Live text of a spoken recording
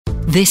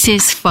This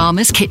is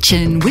Farmer's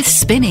Kitchen with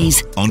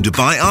Spinneys on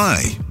Dubai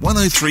Eye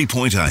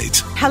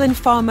 103.8. Helen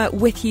Farmer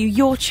with you,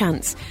 your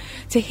chance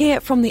to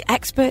hear from the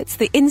experts,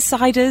 the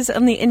insiders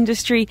and the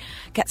industry,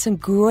 get some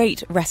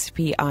great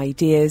recipe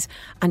ideas,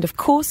 and of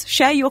course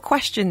share your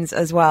questions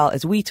as well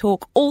as we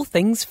talk all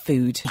things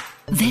food.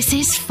 This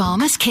is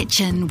Farmer's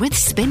Kitchen with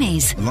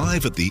Spinneys.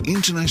 Live at the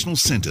International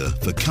Centre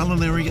for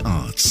Culinary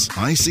Arts,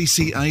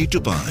 ICCA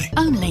Dubai.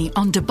 Only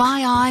on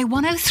Dubai Eye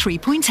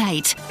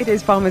 103.8. It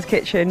is Farmer's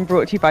Kitchen,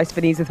 brought to you by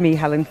Spinneys with me,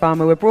 Helen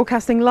Farmer. We're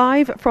broadcasting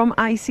live from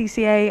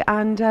ICCA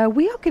and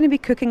we are going to be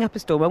cooking up a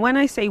storm. And when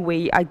I say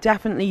we, I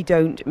definitely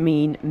don't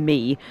mean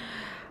me.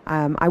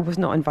 I was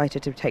not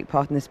invited to take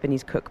part in the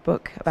Spinneys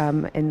cookbook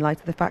in light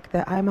of the fact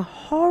that I'm a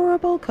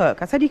horrible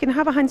cook. I said you can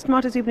have a Heinz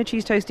tomato soup and a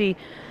cheese toastie,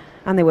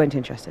 and they weren't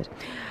interested.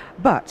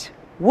 But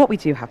what we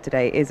do have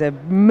today is an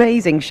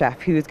amazing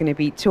chef who is going to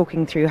be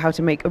talking through how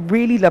to make a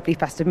really lovely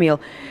festive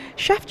meal.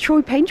 Chef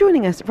Troy Payne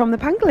joining us from the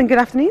Pangolin. Good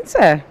afternoon,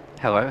 sir.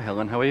 Hello,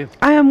 Helen. How are you?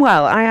 I am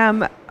well. I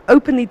am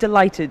openly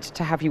delighted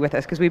to have you with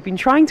us because we've been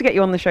trying to get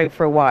you on the show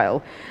for a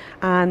while.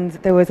 And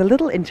there was a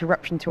little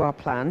interruption to our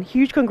plan.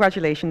 Huge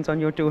congratulations on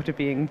your daughter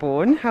being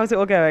born. How's it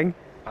all going?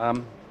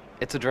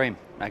 It's a dream,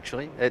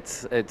 actually.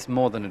 It's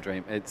more than a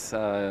dream. It's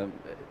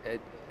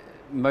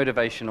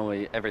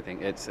motivationally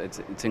everything. It's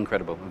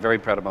incredible. I'm very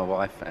proud of my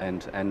wife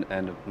and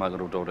my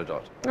little daughter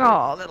Dot.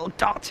 Oh, little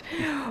Dot.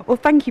 Well,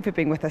 thank you for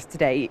being with us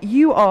today.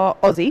 You are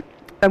Aussie,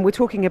 and we're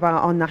talking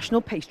about our national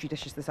pastry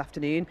dishes this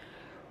afternoon.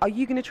 Are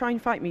you going to try and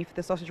fight me for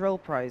the sausage roll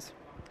prize?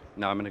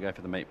 No, I'm going to go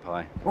for the meat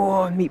pie.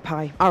 Oh, meat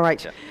pie. All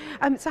right.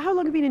 Yeah. So how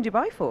long have you been in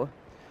Dubai for?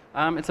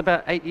 It's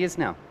about 8 years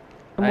now.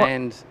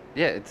 And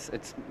yeah,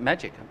 it's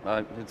magic.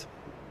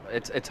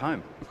 It's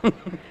home.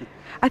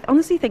 I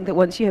honestly think that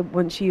once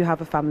you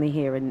have a family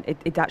here, and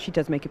it actually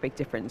does make a big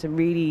difference and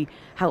really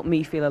help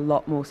me feel a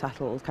lot more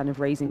settled, kind of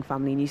raising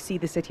family, and you see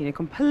the city in a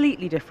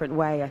completely different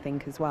way, I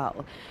think, as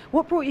well.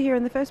 What brought you here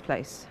in the first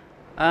place?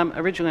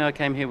 Originally, I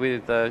came here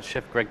with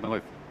Chef Greg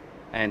Malouf,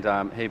 and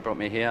he brought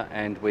me here,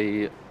 and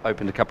we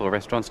opened a couple of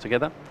restaurants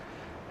together,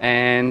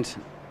 and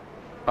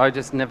I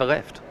just never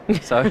left.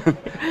 So,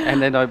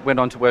 and then I went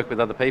on to work with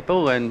other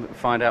people and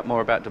find out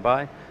more about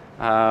Dubai.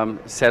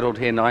 Settled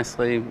here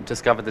nicely,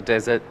 discovered the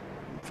desert,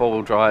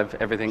 four-wheel drive,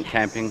 everything, yes.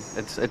 Camping.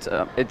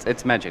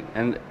 It's magic,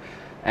 and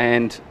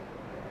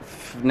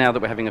now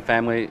that we're having a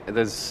family,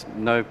 there's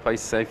no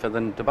place safer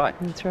than Dubai.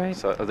 That's right.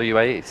 So the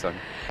UAE.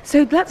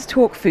 So let's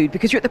talk food,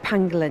 because you're at the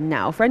Pangolin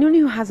now. For anyone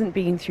who hasn't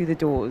been through the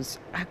doors,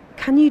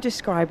 can you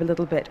describe a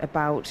little bit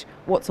about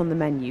what's on the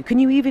menu? Can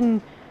you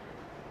even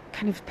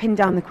kind of pin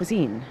down the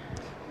cuisine?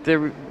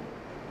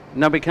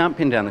 No, we can't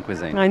pin down the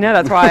cuisine. I know,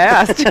 that's why I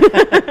asked.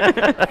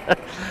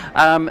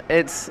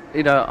 It's,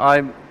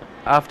 I'm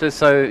after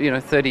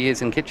 30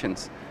 years in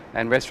kitchens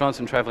and restaurants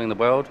and traveling the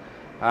world.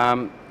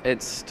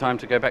 It's time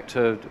to go back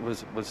to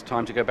was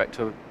time to go back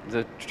to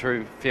the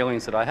true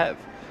feelings that I have,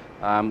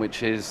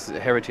 which is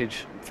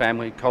heritage,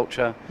 family,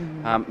 culture,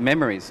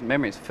 memories.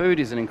 Food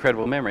is an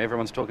incredible memory.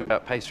 Everyone's talking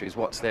about pastries.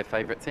 What's their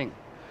favourite thing?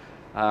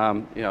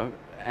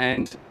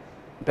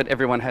 But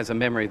everyone has a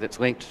memory that's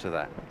linked to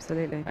that.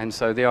 Absolutely. And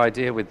so the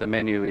idea with the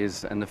menu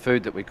is, and the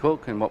food that we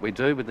cook and what we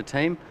do with the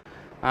team,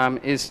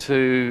 is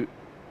to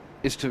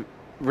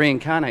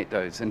reincarnate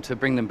those and to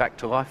bring them back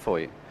to life for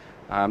you.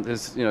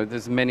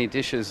 There's many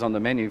dishes on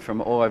the menu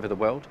from all over the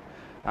world,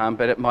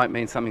 but it might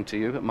mean something to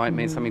you. It might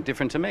mean something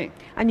different to me.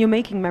 And you're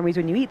making memories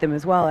when you eat them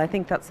as well. I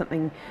think that's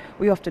something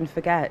we often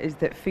forget, is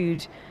that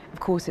food, of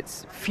course,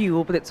 it's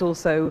fuel, but it's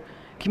also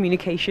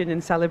communication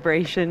and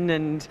celebration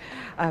and,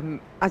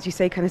 as you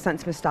say, kind of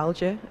sense of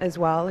nostalgia as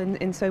well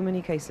in so many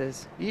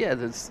cases. Yeah,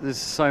 there's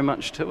so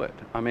much to it.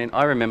 I mean,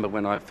 I remember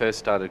when I first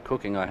started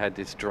cooking, I had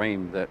this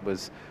dream that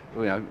was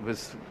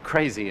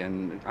crazy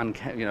and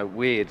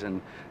weird,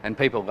 and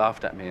people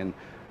laughed at me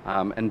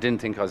and didn't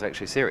think I was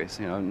actually serious,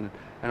 And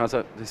I was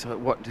like,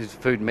 what does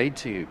food mean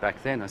to you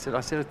back then? I said,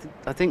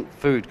 I think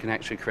food can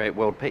actually create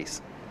world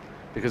peace,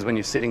 because when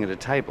you're sitting at a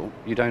table,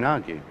 you don't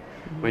argue.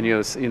 When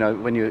you're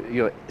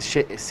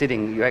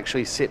sitting, you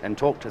actually sit and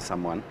talk to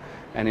someone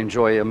and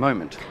enjoy a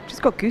moment.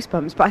 Just got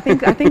goosebumps, but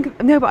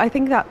I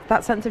think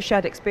that sense of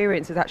shared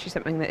experience is actually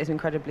something that is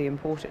incredibly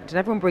important. And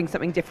everyone brings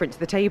something different to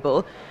the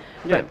table,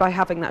 but by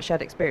having that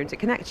shared experience, it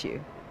connects you.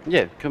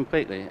 Yeah,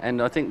 completely.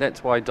 And I think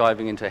that's why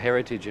diving into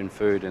heritage in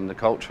food and the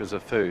cultures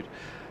of food,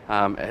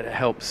 it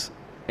helps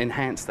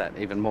enhance that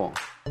even more.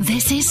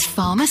 This is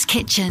Farmer's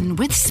Kitchen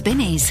with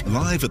Spinneys.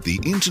 Live at the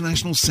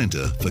International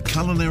Centre for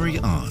Culinary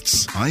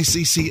Arts,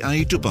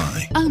 ICCA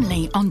Dubai.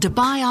 Only on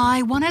Dubai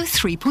Eye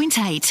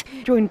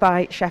 103.8. Joined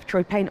by Chef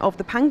Troy Payne of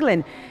the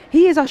Pangolin.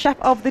 He is our chef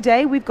of the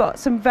day. We've got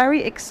some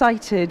very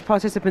excited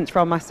participants for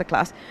our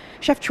masterclass.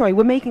 Chef Troy,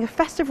 we're making a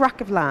festive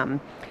rack of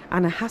lamb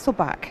and a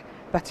Hasselback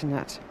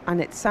butternut, and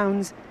it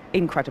sounds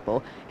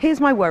incredible. Here's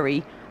my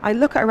worry. I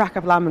look at a rack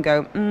of lamb and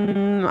go,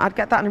 I'd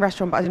get that in a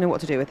restaurant, but I don't know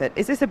what to do with it.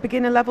 Is this a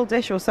beginner level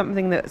dish or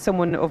something that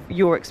someone of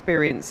your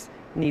experience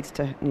needs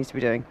to be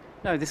doing?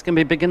 No, this can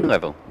be beginner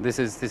level. This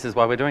is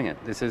why we're doing it.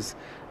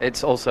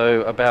 It's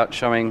also about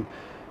showing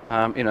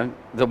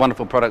the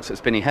wonderful products that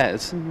Spinny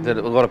has that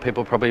a lot of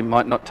people probably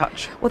might not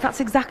touch. Well, that's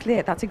exactly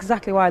it. That's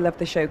exactly why I love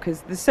the show,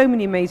 because there's so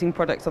many amazing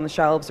products on the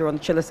shelves or on the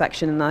chiller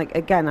section, and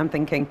again, I'm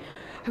thinking,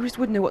 I just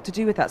wouldn't know what to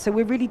do with that. So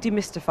we're really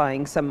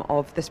demystifying some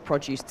of this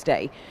produce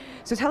today.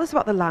 So tell us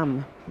about the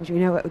lamb. Do you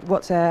know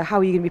how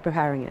are you going to be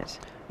preparing it?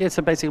 Yeah,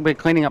 so basically we're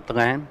cleaning up the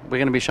lamb. We're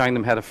going to be showing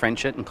them how to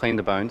French it and clean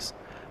the bones.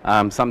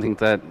 Something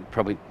that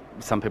probably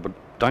some people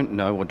don't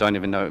know or don't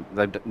even know.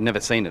 They've never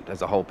seen it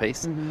as a whole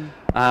piece.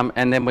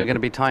 And then we're going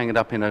to be tying it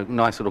up in a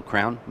nice little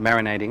crown,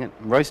 marinating it,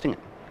 roasting it.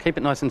 Keep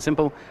it nice and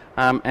simple,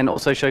 and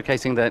also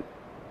showcasing that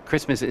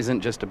Christmas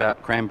isn't just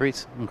about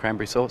cranberries and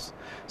cranberry sauce.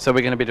 So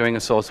we're going to be doing a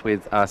sauce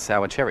with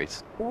sour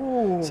cherries.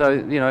 Ooh. So,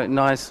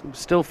 nice,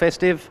 still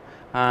festive,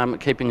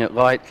 keeping it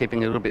light,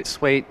 keeping it a little bit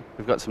sweet.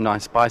 We've got some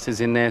nice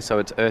spices in there, so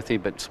it's earthy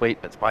but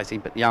sweet but spicy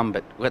but yum,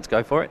 but let's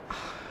go for it.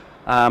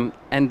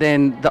 And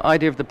then the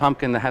idea of the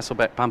pumpkin, the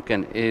Hasselback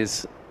pumpkin,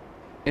 is,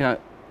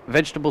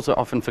 vegetables are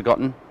often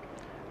forgotten.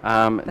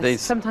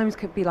 These sometimes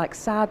could be like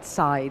sad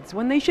sides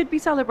when they should be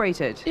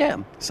celebrated. Yeah.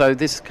 So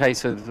this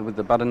case with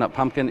the butternut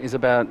pumpkin is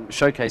about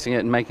showcasing it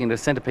and making it a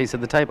centerpiece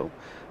of the table.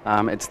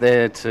 It's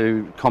there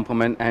to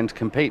complement and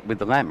compete with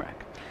the lamb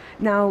rack.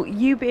 Now,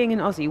 you being an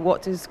Aussie,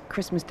 what does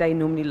Christmas Day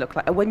normally look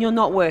like? When you're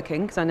not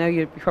working, because I know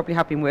you probably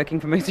have been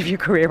working for most of your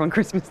career on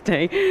Christmas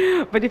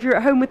Day, but if you're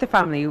at home with the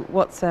family,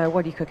 what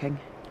are you cooking?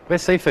 We're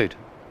seafood.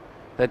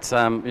 That's,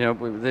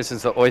 this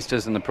is the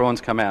oysters and the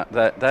prawns come out.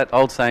 That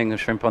old saying, the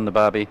shrimp on the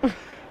barbie.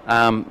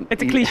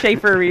 It's a cliche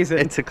for a reason.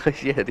 It's a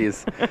cliche, it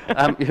is.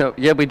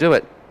 Yeah, we do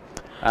it.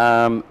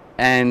 And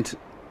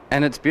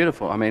it's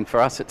beautiful. I mean, for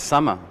us, it's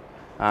summer,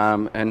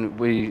 and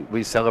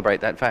we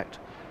celebrate that fact.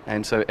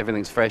 And so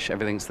everything's fresh,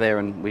 everything's there,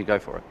 and we go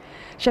for it.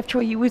 Chef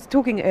Troy, you were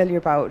talking earlier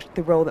about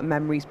the role that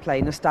memories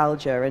play,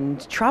 nostalgia,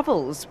 and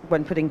travels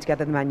when putting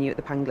together the menu at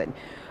the Pangolin.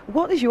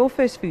 What is your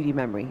first foodie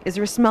memory? Is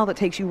there a smell that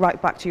takes you right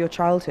back to your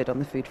childhood on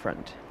the food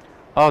front?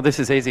 Oh, this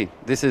is easy.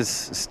 This is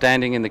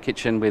standing in the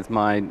kitchen with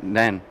my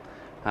nan,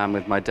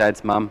 with my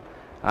dad's mum,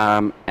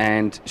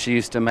 and she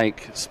used to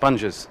make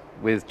sponges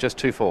with just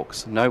 2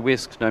 forks. No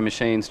whisk, no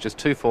machines, just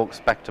 2 forks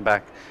back to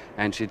back.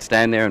 And she'd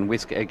stand there and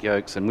whisk egg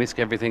yolks and whisk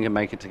everything and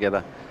make it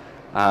together.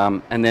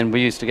 And then we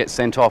used to get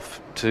sent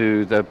off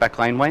to the back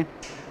laneway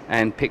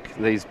and pick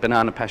these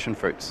banana passion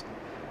fruits.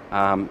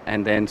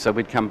 And then so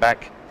we'd come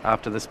back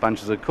after the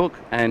sponges would cook,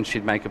 and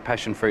she'd make a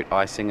passion fruit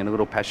icing and a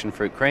little passion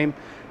fruit cream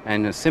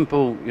and a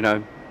simple,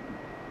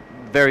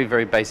 very,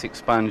 very basic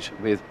sponge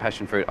with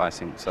passion fruit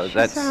icing. So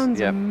that sounds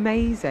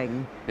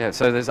amazing. Yeah,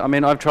 so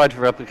I've tried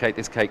to replicate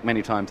this cake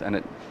many times, and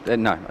it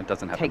doesn't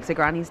happen. Takes a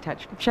granny's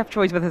touch. Chef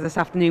Troy's with us this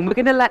afternoon. We're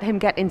going to let him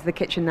get into the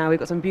kitchen now. We've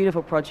got some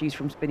beautiful produce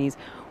from Spinneys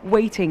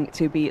waiting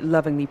to be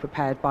lovingly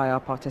prepared by our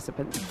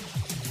participants.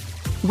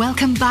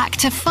 Welcome back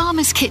to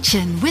Farmer's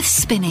Kitchen with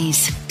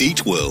Spinneys.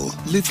 Eat well,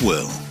 live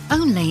well.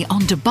 Only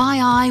on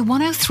Dubai Eye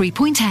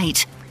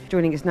 103.8.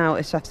 Joining us now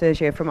is Chef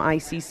Sergio from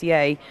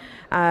ICCA.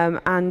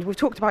 And we've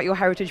talked about your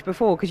heritage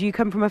before, because you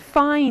come from a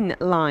fine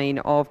line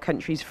of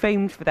countries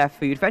famed for their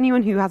food. For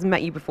anyone who hasn't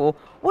met you before,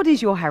 what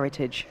is your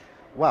heritage?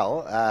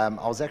 Well,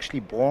 I was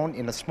actually born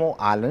in a small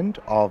island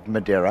of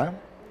Madeira.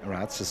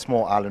 Right, it's a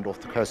small island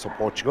off the coast of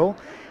Portugal.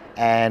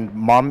 And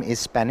mom is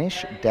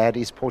Spanish, dad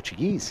is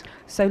Portuguese.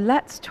 So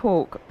let's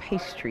talk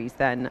pastries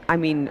then.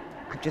 I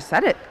just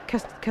said it,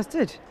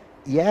 custard.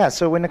 Yeah,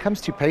 so when it comes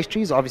to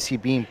pastries, obviously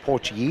being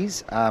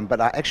Portuguese,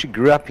 but I actually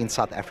grew up in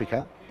South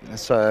Africa.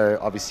 So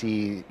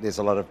obviously there's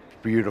a lot of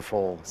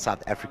beautiful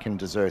South African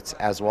desserts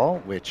as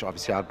well, which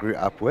obviously I grew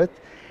up with.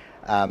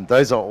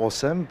 Those are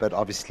awesome, but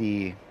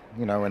obviously,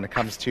 when it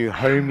comes to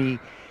homey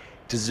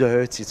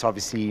desserts, it's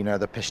obviously,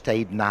 the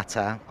pastel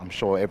nata. I'm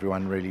sure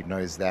everyone really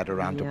knows that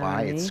around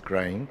Dubai. It's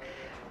growing.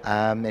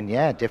 And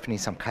yeah, definitely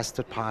some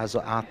custard pies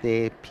are out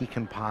there,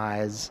 pecan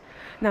pies.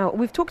 Now,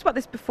 we've talked about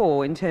this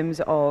before in terms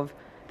of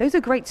those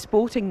are great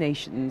sporting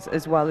nations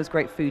as well as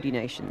great foodie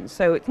nations.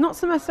 So it's not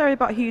so necessarily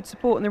about who you'd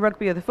support in the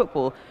rugby or the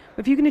football.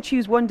 If you're going to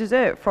choose one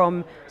dessert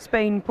from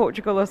Spain,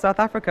 Portugal or South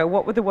Africa,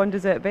 what would the one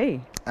dessert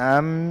be?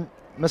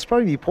 Must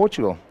probably be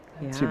Portugal,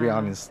 to be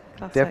honest.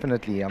 Classic.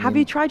 Definitely. Have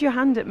you tried your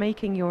hand at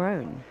making your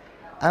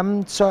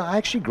own? So I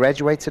actually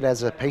graduated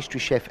as a pastry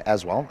chef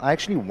as well. I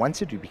actually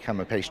wanted to become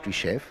a pastry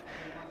chef.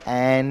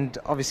 And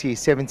obviously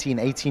 17,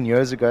 18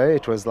 years ago,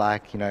 it was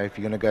like, if you're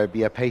going to go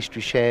be a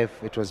pastry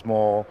chef, it was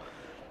more...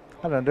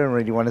 I don't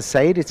really want to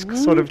say it. It's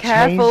sort of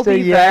changed.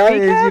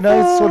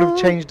 It's sort of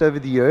changed over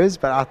the years.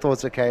 But I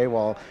thought, okay,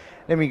 well,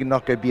 let me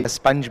not go be a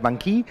sponge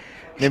monkey.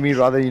 Let me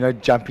rather,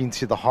 jump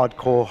into the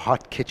hardcore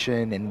hot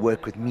kitchen and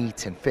work with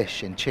meat and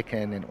fish and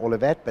chicken and all of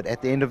that. But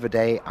at the end of the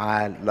day,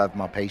 I love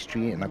my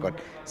pastry, and I got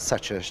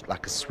such a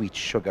sweet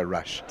sugar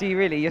rush. Do you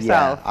really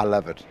yourself? Yeah, I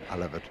love it.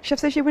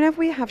 Chef Sergio, whenever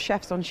we have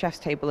chefs on Chef's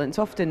Table, and it's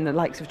often the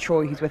likes of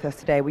Troy who's with us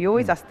today, we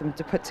always ask them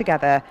to put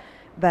together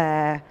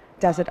their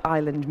desert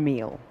island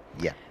meal.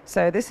 Yeah.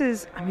 So this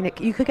is,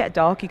 you could get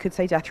dark, you could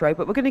say death row,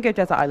 but we're going to go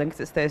desert island because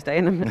it's Thursday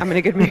and I'm in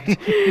a good mood.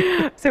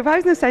 So if I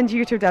was going to send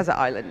you to a desert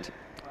island,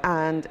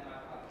 and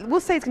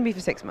we'll say it's going to be for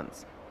 6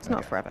 months, it's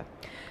not forever.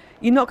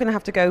 You're not going to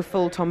have to go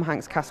full Tom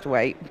Hanks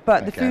Castaway,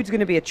 but the Okay. food's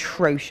going to be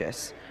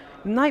atrocious.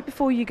 The night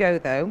before you go,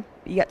 though,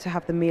 you get to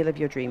have the meal of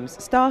your dreams.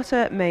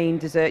 Starter, main,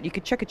 dessert. You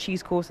could chuck a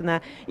cheese course in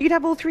there. You could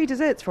have all 3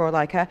 desserts for all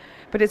I care,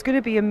 but it's going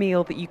to be a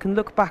meal that you can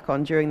look back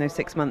on during those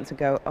 6 months and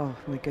go, oh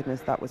my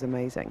goodness, that was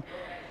amazing.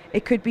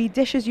 It could be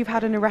dishes you've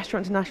had in a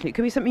restaurant internationally. It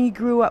could be something you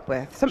grew up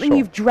with, something Sure.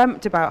 you've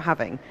dreamt about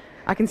having.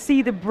 I can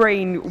see the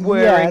brain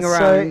whirring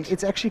around. So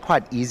it's actually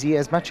quite easy.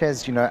 As much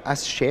as,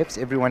 us chefs,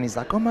 everyone is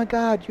like, oh my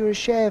God, you're a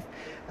chef.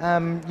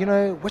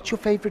 What's your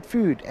favorite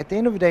food? At the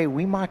end of the day,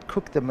 we might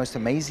cook the most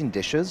amazing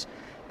dishes,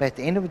 but at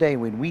the end of the day,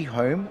 when we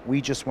home,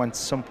 we just want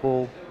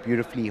simple,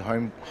 beautifully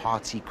home,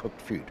 hearty cooked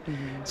food.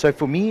 So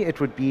for me, it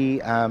would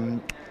be,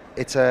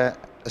 it's a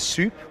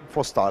soup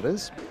for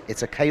starters.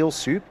 It's a kale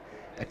soup,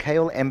 a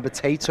kale and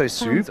potato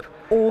soup. Sounds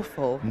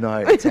awful. No,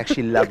 it's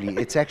actually lovely.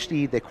 It's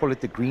actually, they call it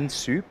the green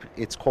soup.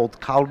 It's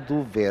called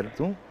caldo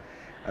verde.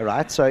 All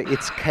right, so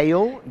it's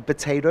kale,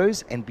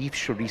 potatoes, and beef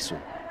chorizo.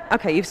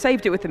 Okay, you've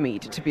saved it with the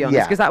meat, to be honest,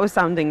 Yeah. because that was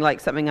sounding like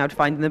something I'd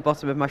find in the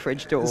bottom of my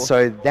fridge door.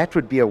 So that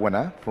would be a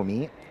winner for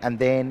me. And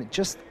then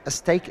just a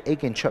steak,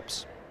 egg, and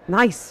chips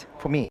Nice.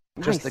 for me.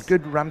 Just a Nice.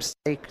 good rump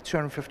steak,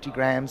 250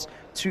 grams,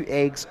 2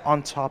 eggs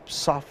on top,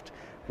 soft,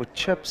 with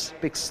chips,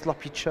 big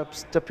sloppy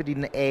chips, dip it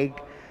in the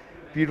egg,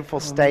 beautiful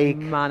steak.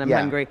 Man, I'm Yeah.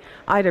 hungry.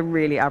 I had a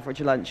really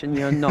average lunch, and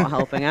you're not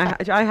helping.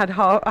 I had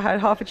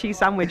half a cheese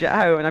sandwich at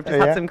home, and I've just Oh,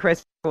 had yeah? some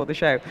crisps before the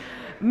show.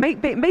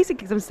 Basically,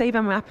 because I'm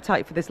saving my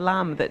appetite for this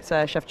lamb that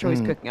Chef Troy's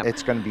cooking up.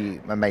 It's going to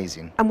be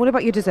amazing. And what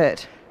about your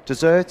dessert?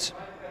 Dessert,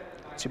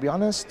 to be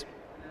honest,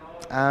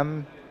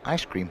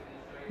 ice cream.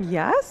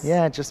 Yes?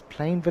 Yeah, just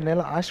plain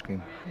vanilla ice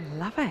cream.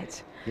 Love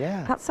it.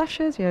 Yeah. That's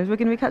Sasha's. Yeah, we're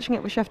going to be catching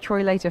up with Chef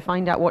Troy later,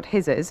 find out what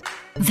his is.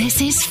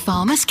 This is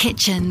Farmer's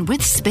Kitchen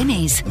with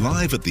Spinneys.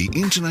 Live at the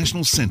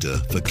International Centre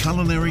for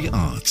Culinary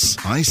Arts,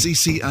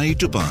 ICCA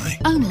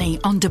Dubai. Only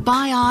on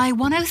Dubai Eye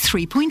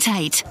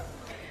 103.8.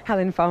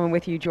 Helen Farmer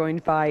with you,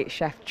 joined by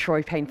Chef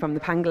Troy Payne from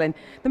the Pangolin,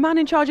 the man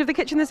in charge of the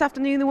kitchen this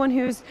afternoon, the one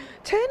who's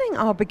turning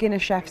our beginner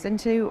chefs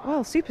into,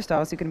 well,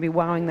 superstars who are going to be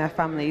wowing their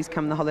families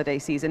come the holiday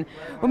season.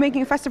 We're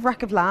making a festive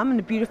rack of lamb and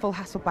a beautiful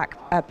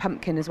Hasselback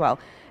pumpkin as well.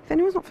 If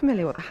anyone's not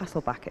familiar with what the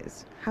Hasselback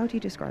is, how do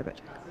you describe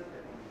it?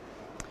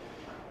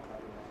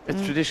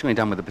 It's traditionally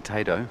done with a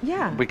potato.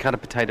 Yeah. We cut a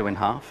potato in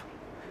half,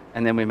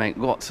 and then we make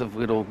lots of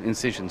little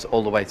incisions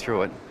all the way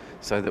through it,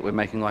 so that we're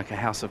making like a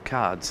house of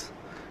cards.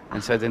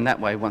 And so then that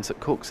way, once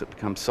it cooks, it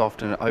becomes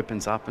soft and it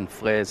opens up and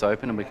flares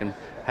open, and we can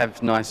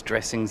have nice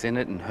dressings in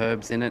it and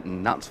herbs in it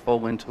and nuts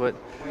fall into it,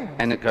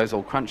 and it goes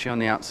all crunchy on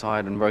the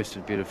outside and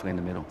roasted beautifully in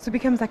the middle. So it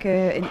becomes like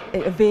a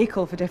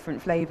vehicle for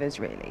different flavours,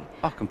 really.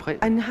 Oh,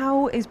 completely. And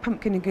how is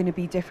pumpkin going to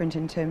be different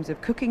in terms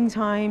of cooking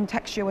time,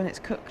 texture when it's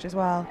cooked as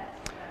well?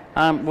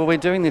 Well, we're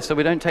doing this so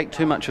we don't take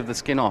too much of the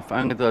skin off,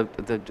 only the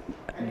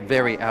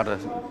very outer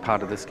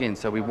part of the skin.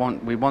 So we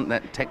want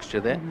that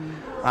texture there,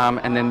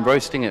 and then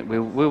roasting it. We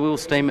will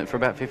steam it for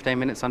about 15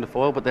 minutes under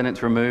foil, but then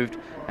it's removed,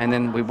 and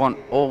then we want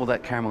all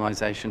that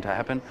caramelization to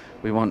happen.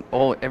 We want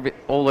all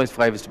those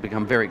flavors to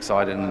become very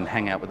excited and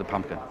hang out with the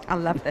pumpkin. I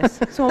love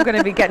this. It's all going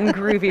to be getting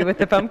groovy with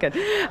the pumpkin.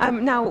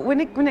 Now, when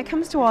it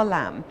comes to our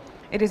lamb,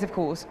 it is, of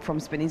course,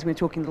 from Spinneys. We're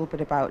talking a little bit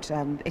about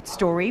its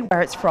story,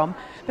 where it's from.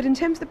 But in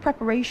terms of the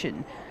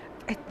preparation,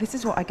 this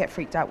is what I get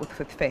freaked out with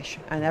fish.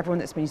 And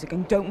everyone at Spinneys is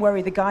going, don't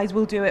worry, the guys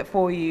will do it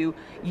for you.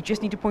 You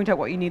just need to point out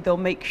what you need. They'll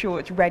make sure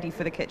it's ready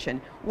for the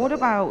kitchen. What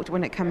about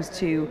when it comes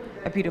to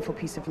a beautiful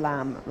piece of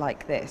lamb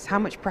like this? How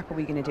much prep are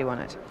we going to do on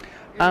it?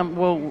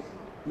 Well,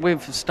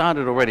 we've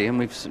started already, and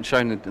we've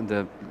shown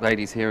the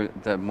ladies here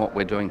what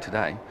we're doing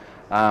today.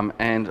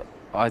 And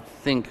I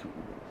think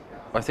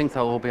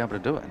they'll all be able to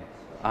do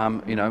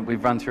it.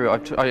 We've run through.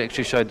 I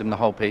actually showed them the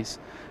whole piece,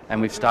 and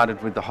we've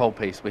started with the whole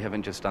piece. We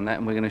haven't just done that,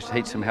 and we're going to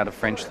teach them how to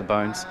French the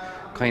bones,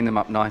 clean them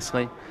up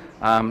nicely,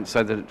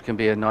 so that it can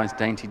be a nice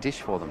dainty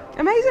dish for them.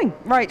 Amazing.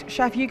 Right,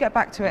 Chef, you get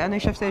back to it. I know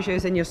Chef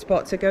Sergio's in your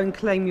spot, so go and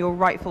claim your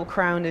rightful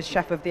crown as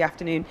Chef of the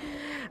Afternoon.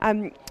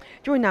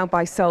 Joined now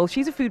by Sol.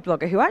 She's a food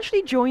blogger who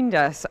actually joined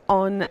us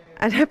on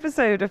an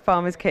episode of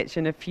Farmer's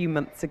Kitchen a few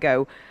months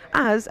ago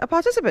as a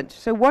participant.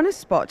 So won a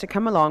spot to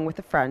come along with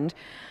a friend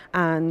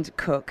and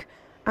cook.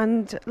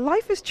 And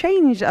life has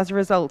changed as a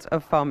result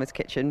of Farmer's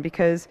Kitchen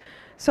because,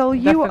 Sol,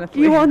 you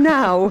are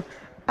now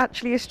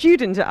actually a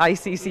student at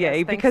ICCA.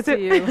 Yes, because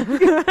thanks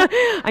to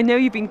you. I know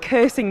you've been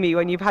cursing me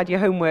when you've had your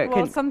homework.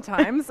 Well,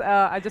 sometimes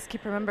I just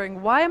keep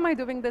remembering, why am I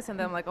doing this? And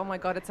then I'm like, oh my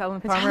God, it's Helen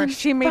Farmer. Helen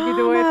She made me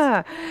do it.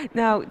 Farmer.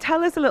 Now,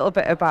 tell us a little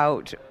bit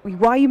about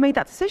why you made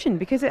that decision,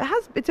 because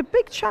it's a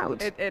big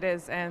shout. It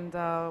is. And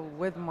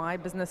with my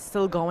business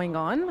still going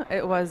on,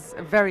 it was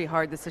a very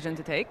hard decision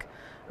to take.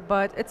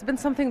 But it's been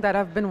something that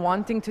I've been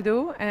wanting to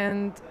do,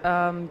 and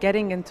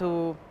getting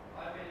into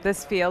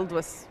this field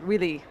was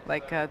really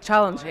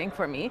challenging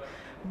for me.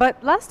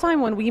 But last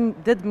time when we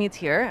did meet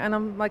here, and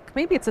I'm like,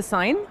 maybe it's a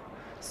sign.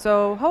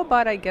 So how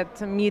about I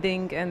get a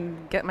meeting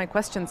and get my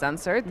questions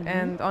answered?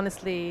 And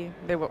honestly,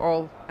 they were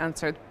all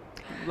answered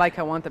like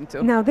I want them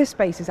to. Now, this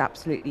space is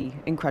absolutely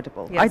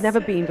incredible. Yes. I'd never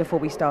been before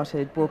we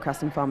started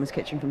broadcasting Farmer's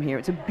Kitchen from here.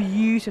 It's a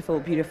beautiful,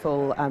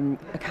 beautiful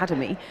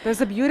academy.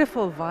 There's a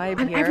beautiful vibe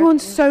And here.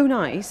 everyone's so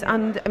nice.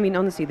 And, I mean,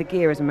 honestly, the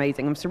gear is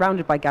amazing. I'm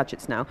surrounded by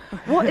gadgets now.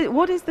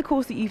 What is the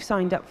course that you've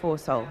signed up for,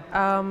 Sol?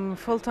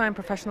 Full-time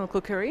professional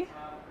cookery.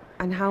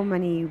 And how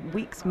many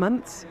weeks,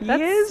 months,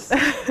 That's-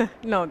 years?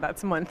 No,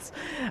 that's months.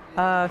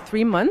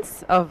 3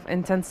 months of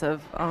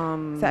intensive.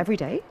 Is that every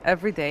day?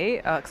 Every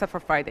day, except for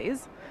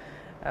Fridays.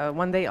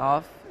 1 day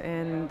off,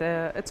 and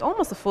it's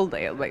almost a full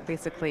day. Like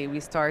basically, we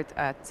start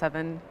at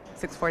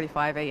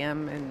 6:45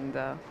 a.m.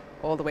 and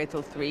all the way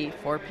till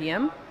 4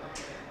 p.m.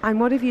 And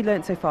what have you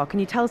learned so far? Can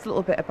you tell us a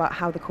little bit about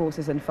how the course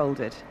is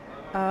unfolded?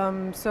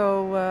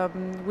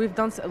 We've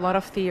done a lot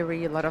of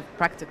theory, a lot of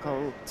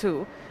practical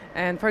too.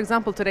 And for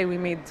example, today we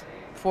made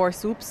 4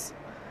 soups.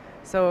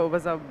 So it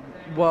was a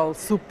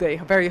soup day,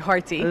 very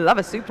hearty. Love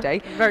a soup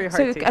day. Very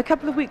hearty. So a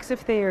couple of weeks of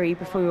theory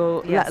before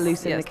you're Yes, let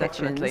loose in yes, the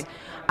kitchens. definitely.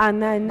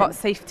 And then, About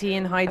safety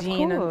and of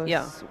hygiene. course, And,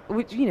 yeah.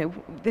 which,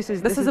 this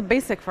is This is a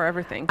basic for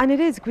everything. and it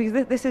is,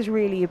 because this is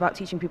really about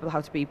teaching people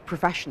how to be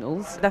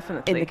professionals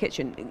Definitely. in the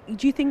kitchen.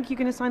 Do you think you're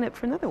going to sign up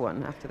for another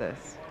one after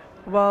this?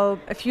 Well,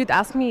 if you'd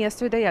asked me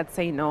yesterday, I'd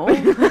say no.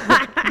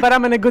 But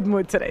I'm in a good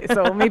mood today,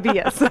 so maybe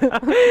yes.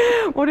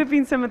 What have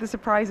been some of the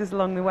surprises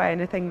along the way?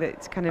 Anything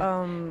that's kind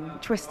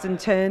of twists and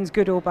turns,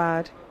 good or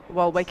bad?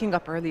 Well, waking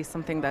up early is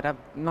something that I'm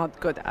not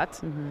good at.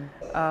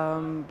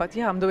 But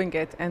yeah, I'm doing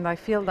it. And I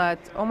feel that,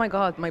 oh my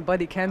God, my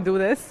body can do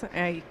this.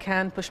 I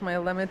can push my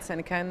limits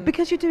and can...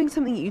 Because you're doing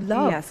something that you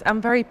love. Yes,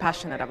 I'm very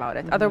passionate about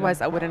it.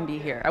 Otherwise, I wouldn't be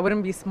here. I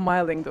wouldn't be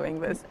smiling doing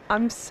this.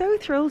 I'm so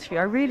thrilled for you.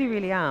 I really,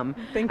 really am.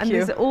 Thank and you.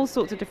 there's all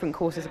sorts of different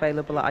courses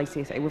available at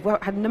ICSA.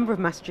 We've had a number of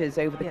messages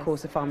over the Yes.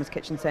 course of Farmer's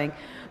Kitchen saying,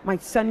 my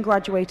son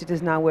graduated,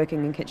 is now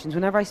working in kitchens.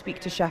 Whenever I speak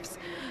to chefs,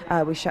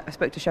 I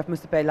spoke to Chef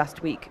Mustafa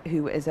last week,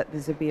 who is at the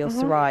Zabil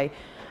Sarai,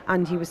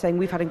 and he was saying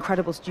we've had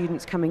incredible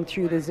students coming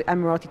through. There's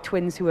Emirati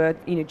twins who are,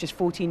 just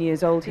 14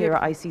 years old here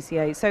at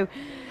ICCA. So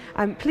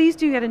please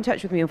do get in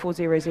touch with me on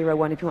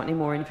 4001 if you want any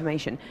more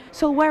information.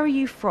 So where are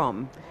you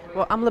from?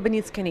 Well, I'm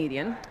Lebanese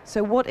Canadian.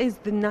 So what is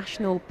the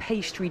national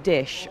pastry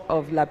dish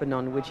of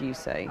Lebanon, would you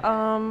say?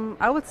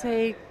 I would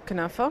say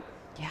kanafa.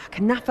 Yeah,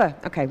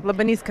 kanafa. Okay.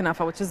 Lebanese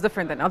kanafa, which is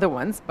different than other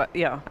ones, but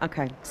yeah.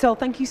 Okay. Sol,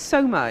 thank you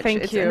so much.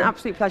 Thank it's you. an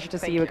absolute pleasure to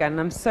see Thank you you. again. And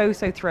I'm so,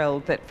 so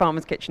thrilled that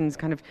Farmer's Kitchen's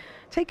kind of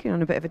taking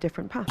on a bit of a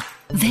different path.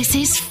 This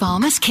is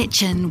Farmer's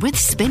Kitchen with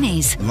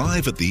Spinneys.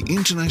 Live at the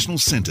International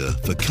Centre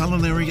for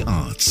Culinary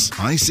Arts,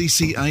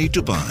 ICCA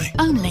Dubai.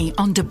 Only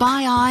on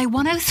Dubai Eye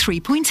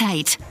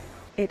 103.8.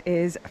 It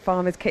is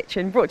Farmer's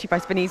Kitchen, brought to you by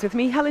Spinneys with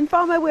me, Helen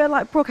Farmer. We're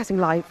broadcasting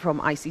live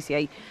from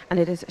ICCA, and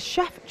it is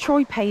Chef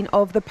Troy Payne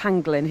of the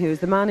Pangolin, who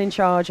is the man in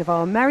charge of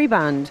our merry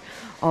band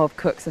of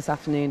cooks this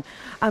afternoon.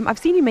 I've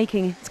seen you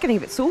making, it's getting a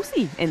bit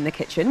saucy in the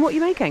kitchen. What are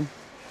you making?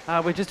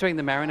 We're just doing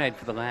the marinade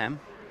for the lamb.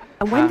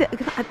 And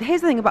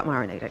here's the thing about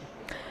marinating.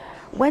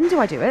 When do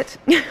I do it?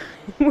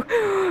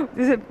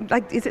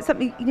 Is it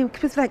something,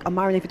 because I'll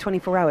marinate for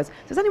 24 hours.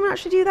 Does anyone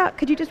actually do that?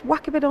 Could you just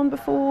whack a bit on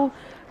before?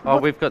 Oh,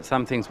 we've got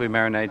some things we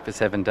marinate for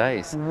 7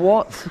 days.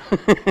 What?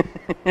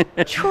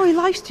 Troy,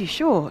 life's too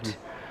short.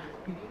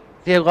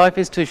 Yeah, life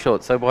is too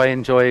short, so why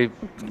enjoy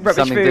Rubbish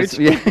something food. that's...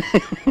 Yeah.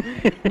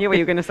 I knew what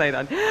you were going to say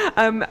then.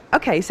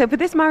 Okay, so for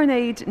this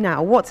marinade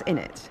now, what's in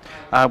it?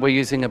 We're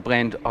using a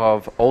blend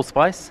of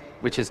allspice,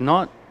 which is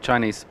not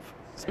Chinese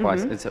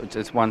spice. It's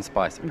just one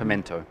spice,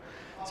 pimento.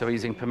 So we're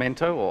using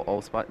pimento or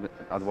allspice,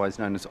 otherwise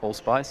known as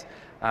allspice.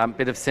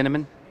 Bit of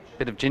cinnamon,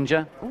 bit of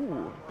ginger,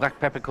 black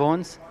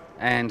peppercorns,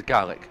 and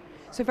garlic.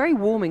 So very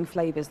warming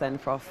flavours then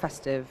for our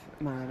festive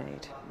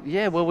marinade.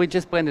 Yeah, well, we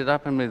just blended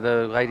up and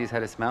the ladies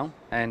had a smell.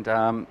 And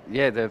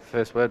the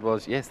first word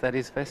was, yes, that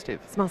is festive.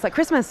 Smells like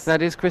Christmas.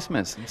 That is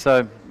Christmas.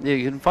 So yeah,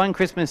 you can find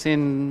Christmas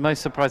in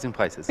most surprising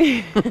places.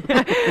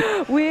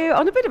 We're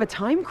on a bit of a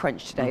time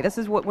crunch today. This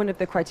is one of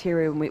the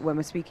criteria when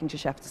we're speaking to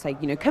chefs to say,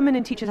 come in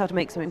and teach us how to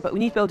make something, but we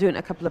need to be able to do it in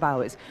a couple of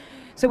hours.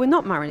 So we're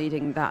not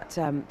marinating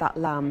that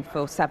lamb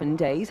for 7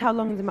 days. How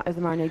long is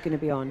the marinade going to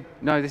be on?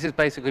 No, this is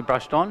basically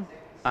brushed on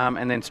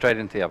and then straight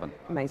into the oven.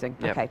 Amazing.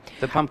 Yeah. Okay.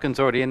 The pumpkin's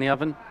already in the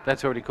oven.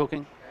 That's already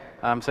cooking.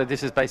 So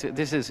this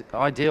is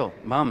ideal.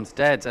 Mums,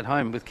 dads at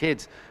home with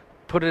kids,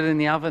 put it in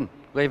the oven.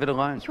 Leave it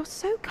alone. You're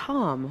so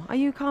calm. Are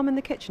you calm in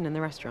the kitchen in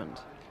the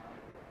restaurant?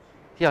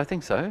 Yeah, I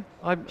think so.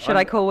 Should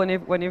I call one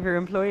of your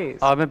employees?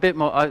 I'm a bit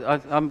more.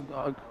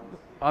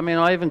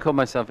 I even call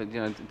myself,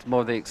 it's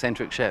more the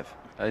eccentric chef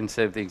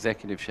instead of the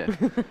executive chef.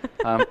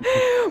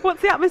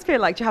 What's the atmosphere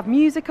like? Do you have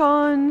music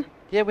on?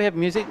 Yeah, we have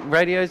music,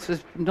 radios.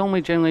 There's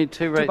normally generally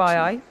two radios. Dubai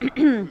Eye.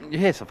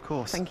 Yes, of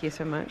course. Thank you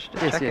so much.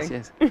 Just Yes,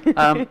 checking.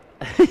 yes.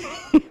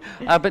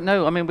 But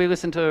no, we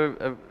listen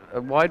to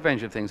a wide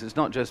range of things. It's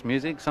not just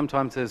music.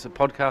 Sometimes there's a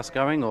podcast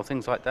going or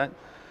things like that.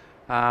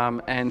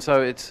 And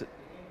so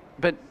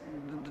but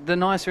the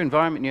nicer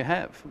environment you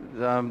have,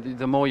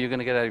 the more you're going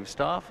to get out of your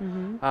staff.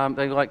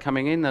 They like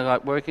coming in, they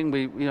like working.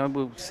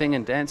 We'll sing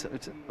and dance.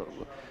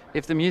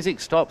 If the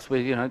music stops,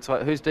 it's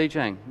like, who's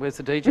DJing? Where's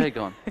the DJ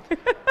gone?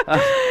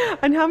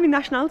 And how many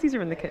nationalities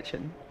are in the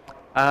kitchen?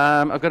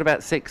 I've got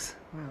about 6.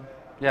 Wow.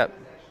 Yeah.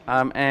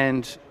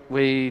 And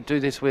we do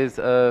this with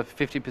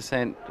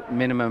 50%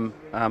 minimum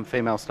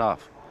female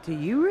staff. Do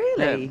you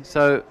really? Yeah.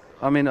 So,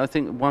 I mean, I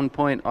think at one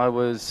point I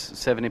was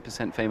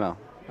 70% female.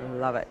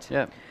 Love it.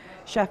 Yeah.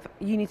 Chef,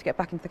 you need to get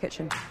back into the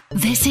kitchen.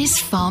 This is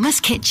Farmer's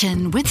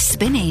Kitchen with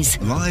Spinneys.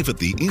 Live at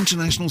the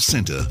International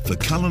Centre for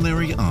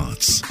Culinary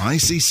Arts,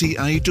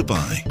 ICCA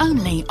Dubai.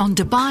 Only on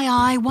Dubai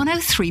Eye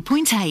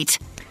 103.8.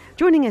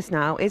 Joining us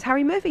now is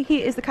Harry Murphy.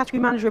 He is the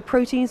category manager of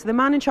proteins, the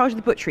man in charge of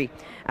the butchery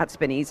at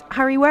Spinneys.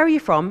 Harry, where are you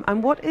from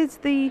and what is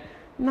the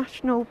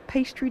national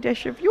pastry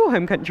dish of your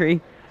home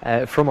country?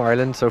 From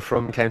Ireland, so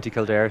from County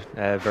Kildare,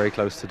 very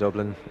close to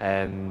Dublin.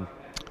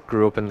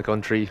 Grew up in the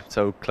country,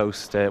 so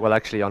close to, well,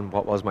 actually on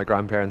what was my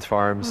grandparents'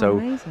 farm. So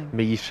amazing.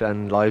 Meat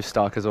and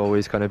livestock has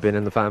always kind of been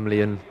in the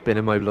family and been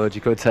in my blood, you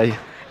could say.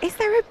 Is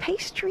there a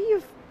pastry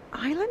of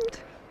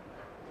Ireland?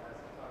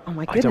 Oh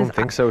my I goodness. don't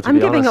think so, to I'm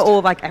be giving honest. it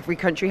all like every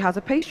country has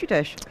a pastry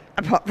dish,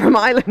 apart from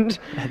Ireland.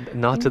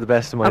 Not to the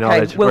best of my Okay,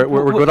 knowledge. well,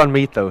 We're good on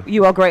meat, though.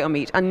 You are great on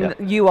meat, and Yeah.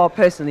 you are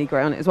personally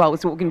great on it as well.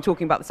 That's what we're going to be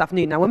talking about this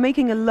afternoon. Now, we're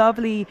making a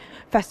lovely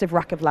festive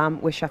rack of lamb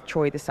with Chef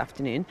Troy this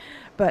afternoon,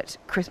 but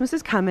Christmas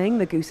is coming,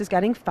 the goose is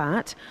getting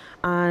fat,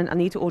 and I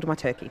need to order my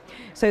turkey.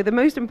 So the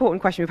most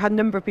important question, we've had a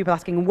number of people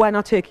asking, when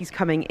are turkeys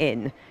coming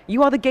in?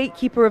 You are the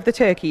gatekeeper of the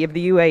turkey of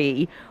the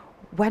UAE.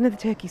 When are the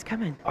turkeys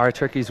coming? Our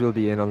turkeys will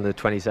be in on the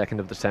 22nd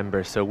of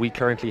December, so we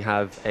currently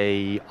have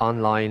a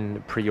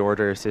online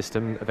pre-order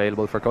system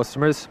available for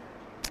customers.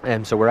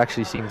 So we're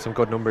actually seeing some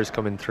good numbers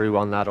coming through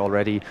on that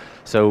already.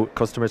 So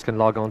customers can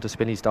log on to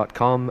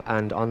spinneys.com,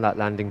 and on that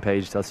landing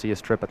page they'll see a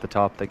strip at the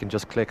top. They can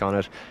just click on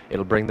it.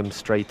 It'll bring them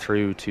straight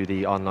through to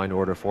the online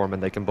order form,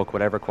 and they can book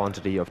whatever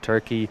quantity of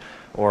turkey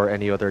or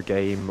any other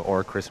game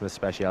or Christmas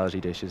speciality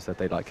dishes that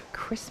they like.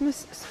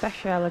 Christmas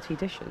speciality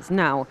dishes.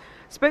 Now,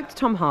 spoke to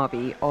Tom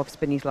Harvey of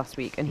Spinneys last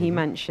week, and he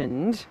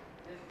mentioned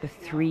the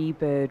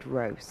 3-bird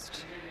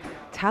roast.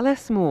 Tell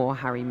us more,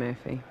 Harry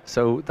Murphy.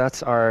 So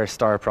that's our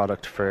star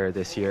product for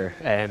this year.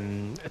 A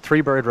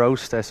 3-bird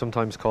roast,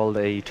 sometimes called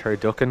a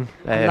turducken.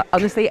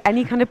 Honestly,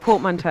 any kind of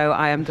portmanteau,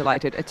 I am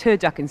delighted. A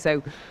turducken,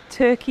 so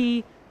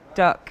turkey,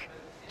 duck,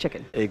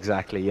 chicken.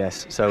 Exactly,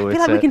 yes. So I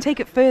feel like we can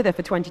take it further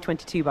for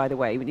 2022, by the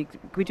way. Could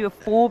we do a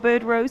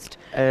 4-bird roast?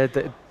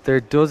 There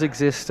does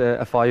exist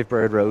a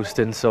 5-bird roast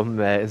in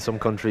some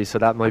countries, so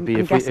that might be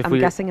I'm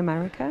guessing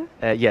America?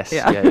 Yes,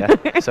 Yeah.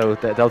 yeah. So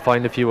they'll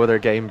find a few other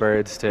game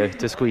birds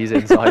to squeeze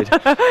inside.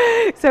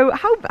 So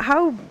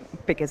how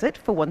big is it,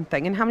 for one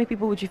thing, and how many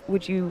people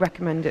would you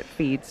recommend it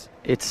feeds?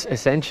 It's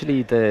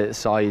essentially the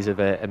size of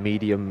a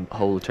medium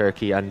whole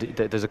turkey, and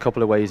there's a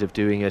couple of ways of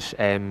doing it.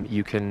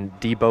 You can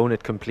debone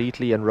it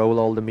completely and roll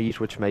all the meat,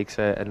 which makes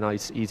a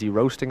nice, easy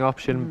roasting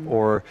option,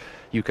 or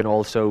you can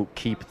also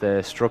keep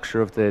the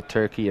structure of the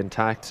turkey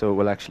intact, so it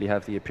will actually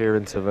have the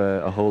appearance of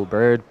a whole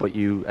bird, but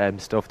you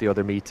stuff the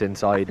other meats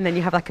inside. And then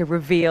you have like a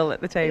reveal at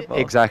the table.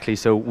 Exactly,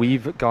 so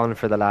we've gone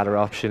for the latter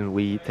option.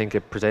 We think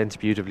it presents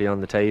beautifully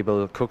on the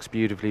table, cooks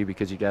beautifully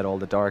because you get all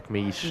the dark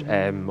meat,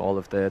 all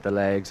of the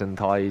legs and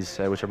thighs,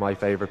 which are my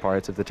favourite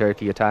parts of the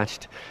turkey,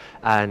 attached.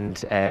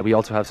 And we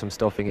also have some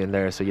stuffing in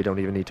there, so you don't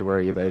even need to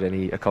worry about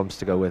any clumps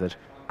to go with it.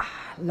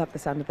 Love the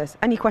sound of this.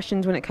 Any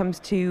questions when it comes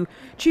to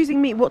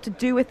choosing meat, what to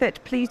do with it,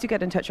 please do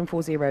get in touch on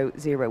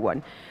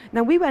 4001.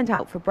 Now, we went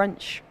out for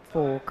brunch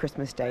for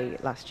Christmas Day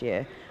last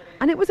year,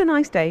 and it was a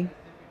nice day.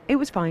 It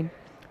was fine.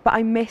 But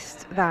I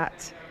missed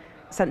that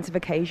sense of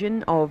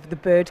occasion of the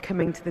bird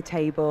coming to the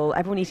table,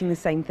 everyone eating the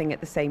same thing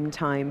at the same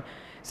time.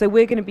 So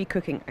we're going to be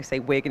cooking. I say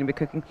we're going to be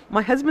cooking.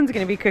 My husband's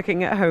going to be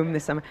cooking at home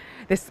this summer,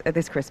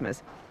 this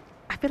Christmas.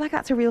 I feel like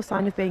that's a real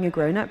sign of being a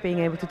grown-up, being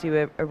able to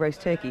do a roast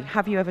turkey.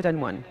 Have you ever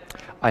done one?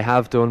 I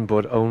have done,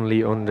 but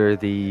only under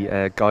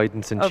the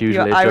guidance and Of your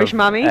tutelage Irish of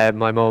mammy?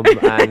 my mum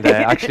and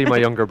actually my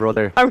younger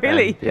brother. Oh,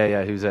 really?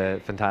 Yeah, who's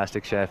a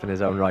fantastic chef in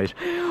his own right.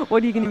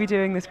 What are you going to be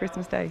doing this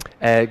Christmas Day?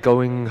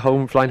 Going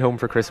home, flying home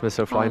for Christmas,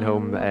 so flying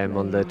home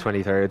on the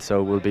 23rd,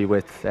 so we'll be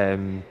with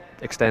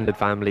extended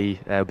family.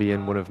 I'll be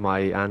in one of my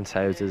aunt's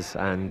houses,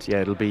 and yeah,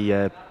 it'll be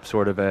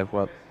sort of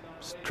a,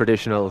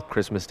 traditional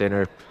Christmas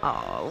dinner.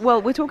 Oh,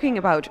 well, we're talking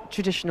about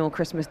traditional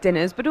Christmas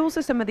dinners, but also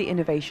some of the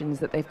innovations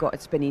that they've got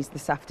at Spinneys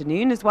this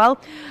afternoon as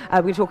well.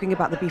 We're talking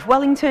about the beef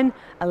Wellington,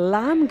 a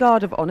lamb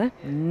guard of honour.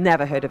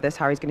 Never heard of this.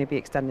 Harry's going to be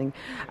extending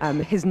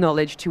his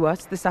knowledge to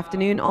us this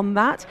afternoon on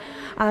that.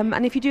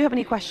 And if you do have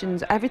any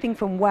questions, everything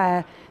from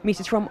where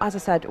meat is from, as I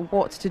said,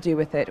 what to do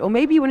with it, or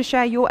maybe you want to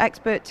share your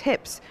expert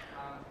tips,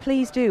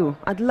 please do.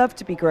 I'd love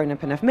to be grown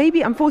up enough.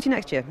 Maybe I'm 40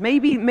 next year.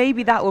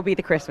 Maybe that will be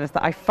the Christmas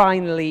that I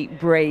finally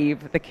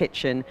brave the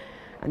kitchen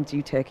and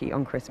do turkey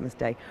on Christmas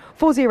Day.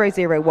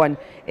 4001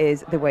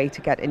 is the way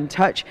to get in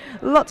touch.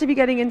 Lots of you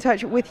getting in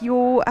touch with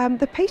your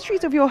the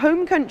pastries of your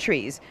home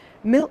countries.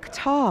 Milk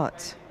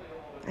tart.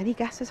 Any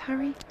guesses,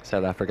 Harry?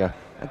 South Africa.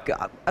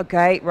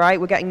 Okay,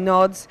 right. We're getting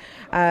nods.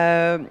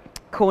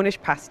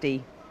 Cornish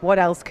pasty. What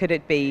else could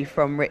it be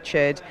from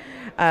Richard?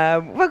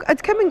 Well,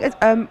 it's coming.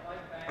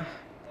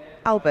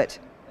 Albert,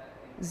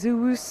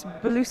 Zeus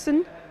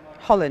Belusen,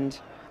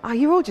 Holland. Oh,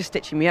 you're all just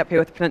stitching me up here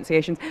with the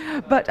pronunciations.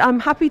 But I'm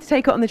happy to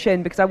take it on the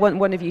chin because I want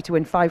one of you to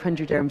win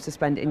 500 dirhams to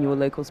spend in your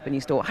local Spinney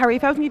store. Harry,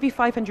 if I was to give you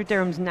 500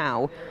 dirhams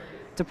now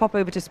to pop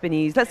over to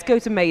Spinney's, let's go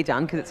to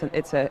Maidan because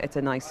it's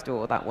a nice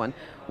store, that one.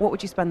 What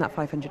would you spend that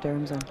 500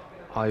 dirhams on?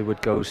 I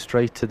would go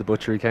straight to the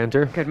butchery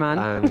counter. Good man.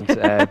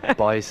 And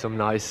buy some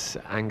nice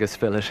Angus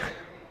fillet.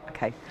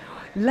 Okay.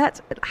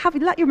 Let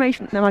your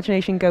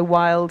imagination go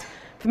wild.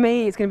 For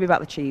me, it's going to be about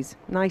the cheese.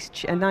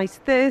 A nice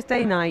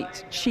Thursday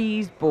night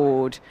cheese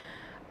board.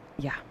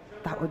 Yeah,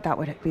 that would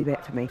be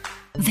it for me.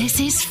 This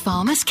is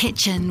Farmer's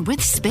Kitchen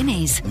with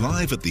Spinneys.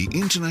 Live at the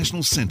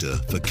International Centre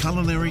for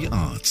Culinary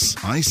Arts,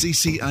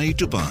 ICCA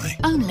Dubai.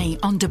 Only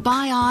on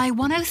Dubai Eye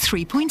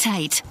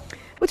 103.8.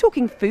 We're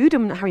talking food,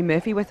 and Harry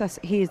Murphy with us.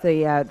 He is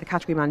the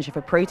category manager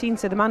for protein,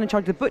 so the man in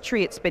charge of the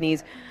butchery at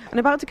Spinneys, and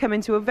about to come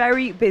into a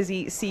very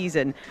busy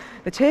season.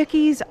 The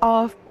turkeys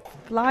are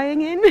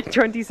flying in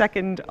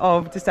 22nd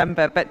of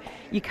December, but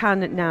you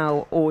can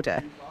now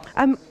order.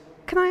 Can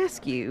I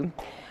ask you,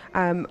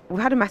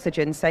 we've had a message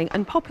in saying,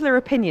 unpopular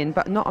opinion,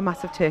 but not a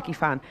massive turkey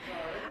fan.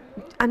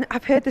 And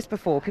I've heard this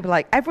before. People are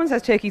like, everyone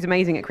says turkey's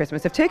amazing at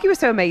Christmas. If turkey was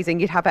so amazing,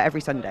 you'd have it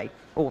every Sunday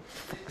or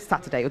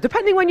Saturday, or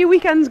depending when your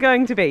weekend's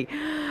going to be.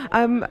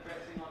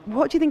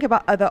 What do you think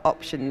about other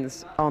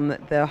options on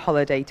the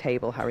holiday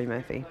table, Harry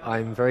Murphy?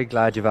 I'm very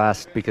glad you've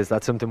asked because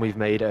that's something we've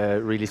made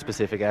a really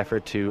specific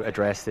effort to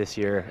address this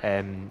year.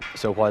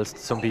 So whilst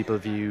some people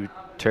view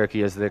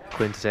turkey as the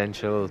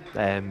quintessential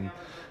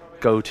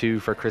go-to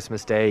for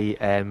Christmas Day,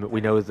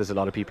 we know that there's a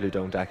lot of people who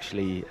don't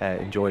actually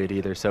enjoy it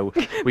either, so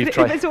we've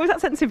tried. There's always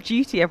that sense of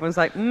duty. Everyone's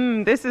like,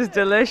 this is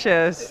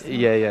delicious.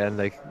 Yeah,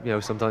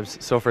 and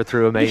sometimes suffer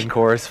through a main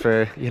course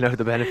for the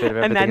benefit of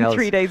everything and then else.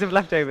 3 days of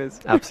leftovers.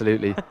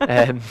 Absolutely.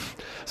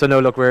 So no,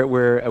 look,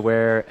 we're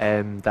aware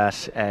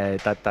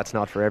that that's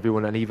not for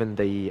everyone, and even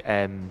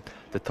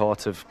the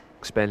thoughts of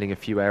spending a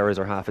few hours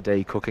or half a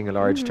day cooking a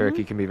large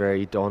turkey can be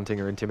very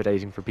daunting or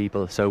intimidating for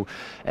people. So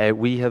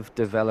we have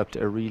developed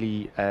a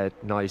really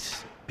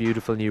nice,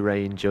 beautiful new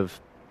range of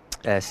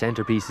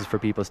centerpieces for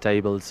people's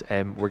tables.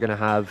 We're going to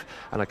have,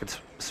 and I can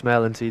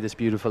smell and see this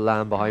beautiful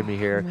lamb behind me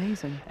here.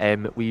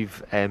 Amazing.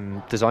 We've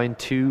designed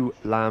 2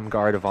 lamb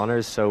guard of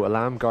honours. So a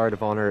lamb guard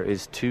of honour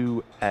is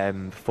 2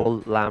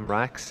 full lamb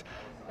racks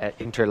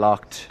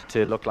interlocked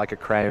to look like a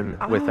crown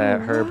with a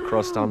herb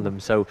crust on them.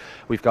 So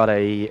we've got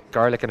a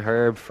garlic and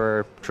herb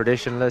for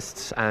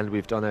traditionalists, and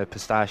we've done a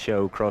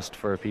pistachio crust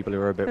for people who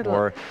are a bit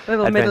more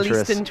little Middle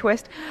adventurous. Eastern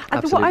twist.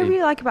 And what I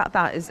really like about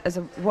that is,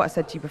 what I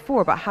said to you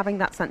before, about having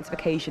that sense of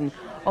occasion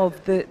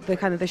of the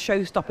kind of the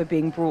showstopper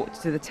being brought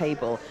to the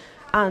table.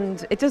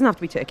 And it doesn't have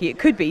to be turkey. It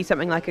could be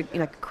something like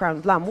a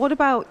crowned lamb. What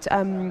about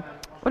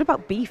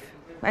beef?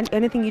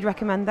 Anything you'd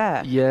recommend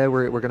there? Yeah,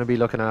 we're going to be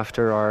looking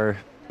after our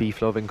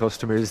beef-loving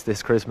customers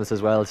this Christmas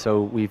as well.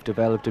 So we've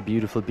developed a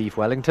beautiful beef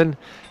Wellington,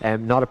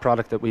 not a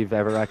product that we've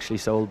ever actually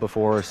sold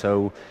before.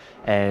 So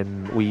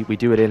we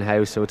do it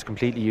in-house, so it's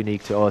completely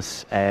unique to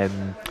us.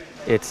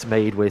 It's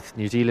made with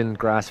New Zealand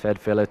grass-fed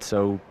fillets,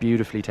 so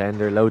beautifully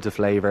tender, loads of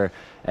flavour.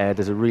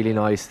 There's a really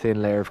nice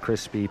thin layer of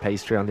crispy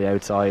pastry on the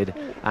outside,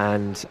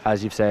 and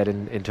as you've said,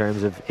 in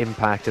terms of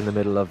impact in the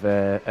middle of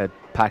a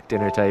packed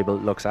dinner table,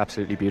 it looks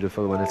absolutely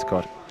beautiful when it's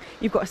cut.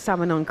 You've got a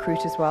salmon en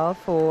croûte as well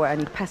for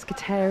any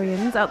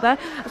pescatarians out there.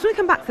 I just want to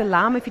come back to the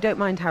lamb, if you don't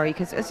mind, Harry,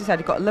 because as you said,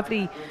 you've got a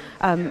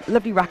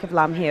lovely rack of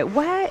lamb here.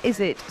 Where is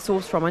it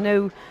sourced from? I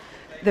know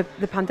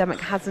the pandemic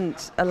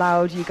hasn't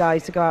allowed you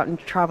guys to go out and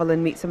travel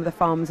and meet some of the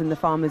farms and the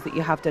farmers that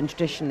you have done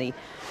traditionally,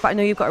 but I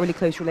know you've got a really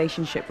close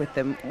relationship with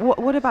them.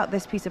 What about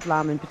this piece of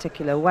lamb in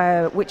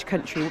particular? Which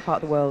country, what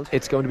part of the world?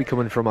 It's going to be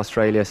coming from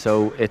Australia,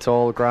 so it's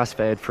all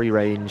grass-fed,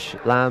 free-range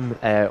lamb,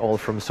 all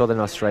from southern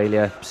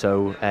Australia.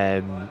 So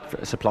a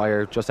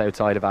supplier just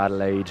outside of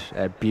Adelaide,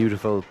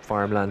 beautiful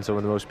farmland, some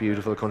of the most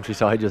beautiful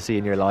countryside you'll see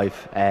in your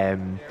life,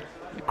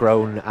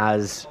 grown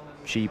as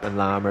sheep and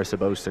lamb are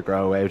supposed to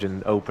grow, out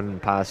in open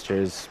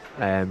pastures,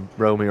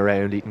 roaming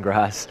around eating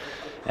grass,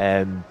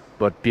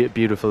 but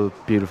beautiful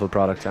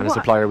product, and a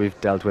supplier we've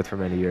dealt with for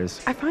many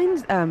years. I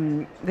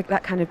find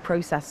that kind of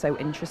process so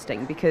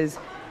interesting because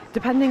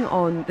depending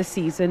on the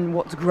season,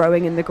 what's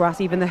growing in the grass,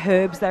 even the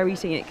herbs they're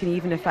eating, it can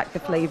even affect the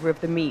flavour of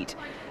the meat.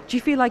 Do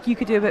you feel like you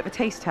could do a bit of a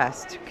taste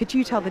test? Could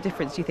you tell the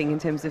difference, do you think, in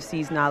terms of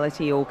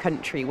seasonality or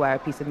country where a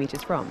piece of meat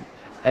is from?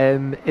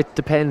 It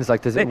depends.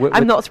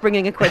 I'm not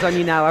springing a quiz on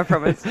you now, I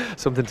promise.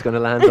 Something's going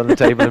to land on the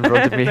table in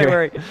front of me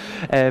here.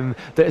 Don't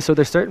worry. So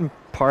there's certain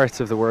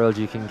parts of the world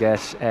you can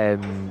get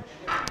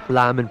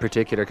lamb in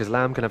particular, because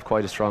lamb can have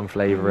quite a strong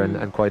flavour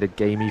and quite a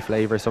gamey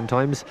flavour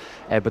sometimes.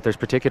 But there's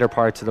particular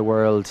parts of the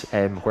world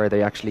where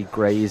they actually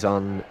graze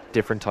on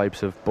different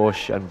types of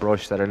bush and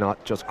brush that are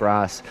not just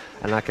grass,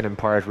 and that can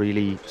impart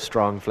really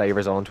strong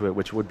flavours onto it,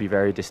 which would be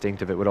very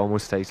distinctive. It would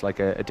almost taste like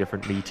a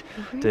different meat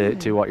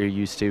to what you're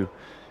used to.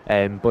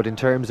 But in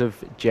terms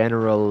of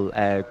general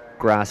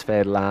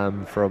grass-fed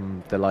lamb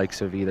from the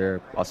likes of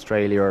either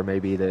Australia or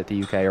maybe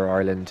the UK or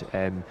Ireland,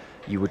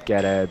 you would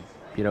get a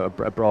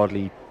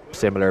broadly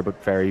similar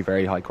but very,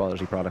 very high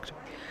quality product.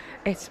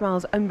 It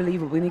smells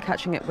unbelievable. We'll be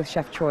catching up with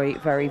Chef Troy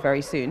very,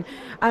 very soon.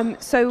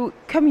 So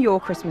come your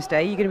Christmas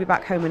Day, you're going to be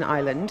back home in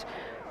Ireland.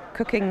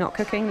 Cooking, not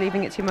cooking,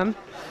 leaving it to your mum?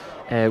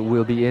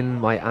 We'll be in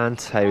my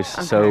aunt's house,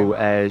 Okay.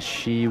 so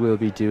she will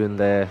be doing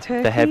the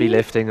heavy Turkey?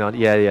 lifting on.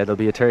 Yeah, there'll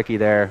be a turkey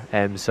there.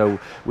 So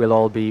we're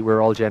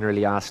all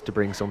generally asked to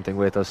bring something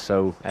with us.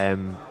 So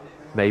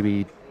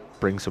maybe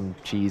bring some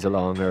cheese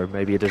along, or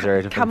maybe a dessert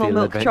if I'm Camel feeling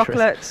milk adventurous.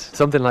 chocolate.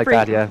 Something like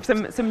that, yeah.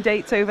 Some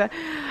dates over.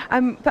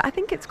 But I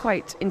think it's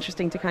quite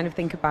interesting to kind of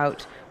think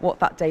about what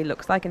that day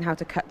looks like and how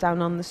to cut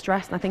down on the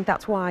stress. And I think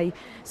that's why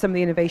some of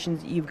the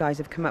innovations that you guys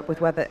have come up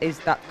with, whether it is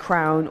that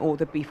crown or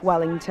the beef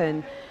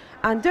Wellington.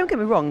 And don't get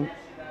me wrong,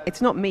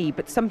 it's not me,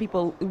 but some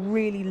people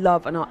really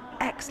love and are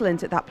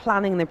excellent at that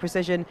planning and the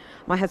precision.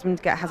 My husband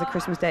has a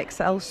Christmas Day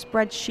Excel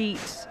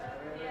spreadsheet.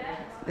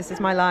 This is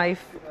my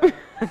life.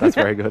 That's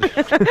very good.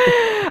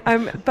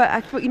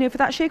 But for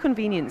that sheer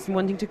convenience and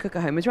wanting to cook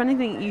at home, is there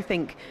anything that you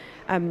think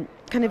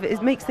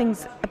it makes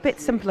things a bit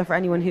simpler for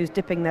anyone who's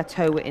dipping their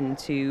toe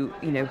into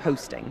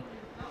hosting?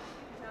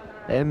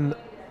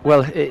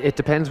 Well, it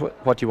depends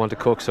what you want to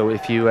cook. So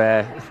if you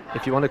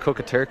want to cook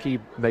a turkey,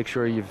 make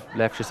sure you've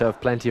left yourself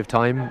plenty of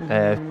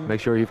time.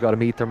 Make sure you've got a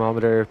meat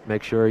thermometer.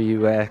 Make sure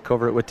you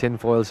cover it with tin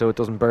foil so it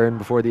doesn't burn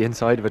before the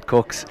inside of it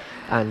cooks.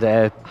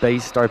 And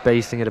start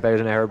basting it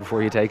about an hour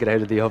before you take it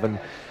out of the oven.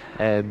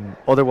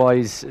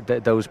 Otherwise,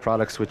 those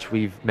products which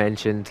we've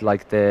mentioned,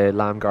 like the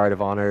lamb guard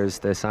of honours,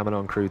 the salmon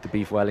en croûte, the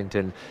beef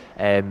Wellington,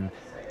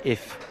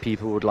 if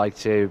people would like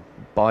to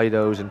buy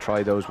those and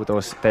try those with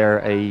us,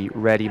 they're a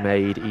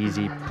ready-made,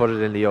 easy, put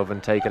it in the oven,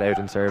 take it out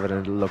and serve it,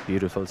 and it'll look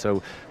beautiful.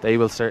 So they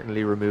will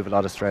certainly remove a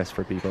lot of stress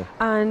for people.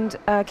 And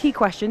key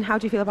question, how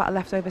do you feel about a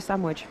leftover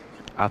sandwich?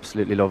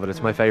 Absolutely love it.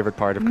 It's my favourite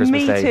part of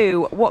Christmas Day. Me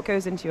too. What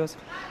goes into yours?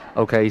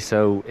 Okay,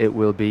 so it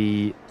will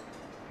be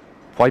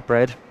white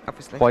bread,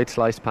 Obviously. white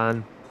sliced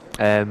pan,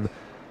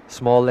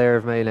 small layer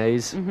of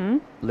mayonnaise, a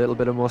little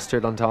bit of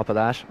mustard on top of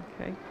that,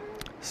 Okay.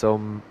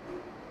 some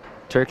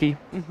turkey,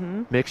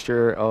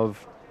 mixture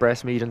of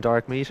breast meat and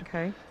dark meat,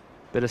 Okay.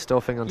 bit of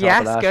stuffing on top Yes,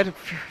 of that. good.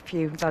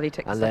 Phew, Daddy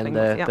ticked And stuffing.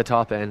 then Yeah. the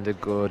top end, a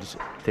good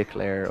thick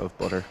layer of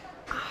butter.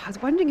 I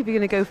was wondering if you're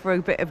going to go for a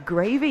bit of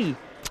gravy,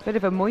 a bit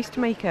of a moist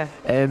maker.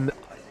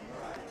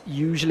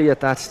 Usually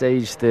at that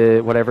stage, the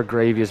whatever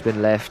gravy has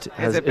been left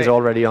is bit-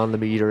 already on the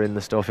meat or in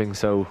the stuffing,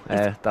 so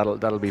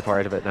that'll be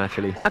part of it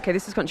naturally. Okay,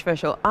 this is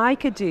controversial. I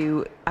could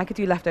do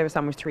leftover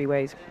sandwich 3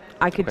 ways.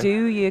 I could Okay.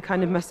 do your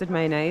kind of mustard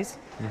mayonnaise,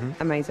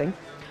 amazing.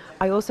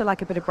 I also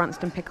like a bit of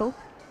Branston pickle.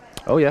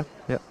 Oh yeah.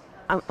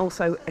 And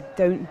also,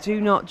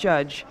 do not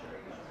judge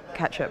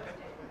ketchup.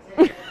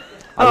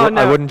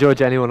 I wouldn't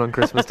judge anyone on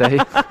Christmas Day.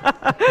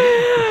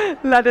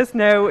 Let us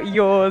know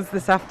yours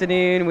this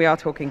afternoon. We are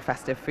talking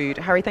festive food.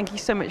 Harry, thank you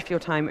so much for your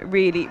time.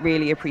 Really,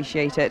 really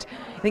appreciate it.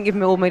 I think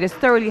you've all made us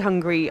thoroughly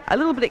hungry, a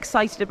little bit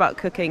excited about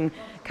cooking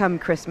come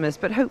Christmas,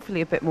 but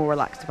hopefully a bit more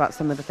relaxed about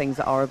some of the things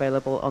that are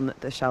available on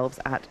the shelves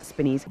at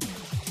Spinneys.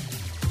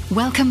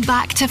 Welcome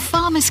back to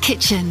Farmer's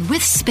Kitchen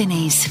with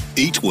Spinneys.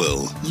 Eat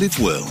well, live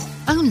well.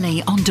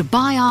 Only on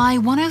Dubai Eye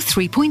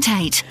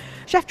 103.8.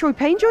 Chef Troy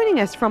Payne joining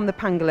us from the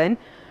Pangolin,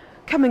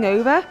 coming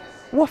over,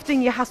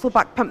 wafting your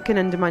Hasselback pumpkin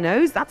under my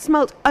nose. That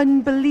smelt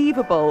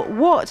unbelievable.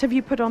 What have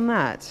you put on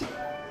that?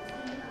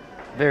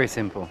 Very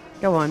simple.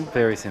 Go on.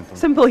 Very simple.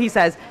 Simple, he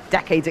says.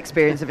 Decades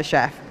experience of a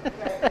chef.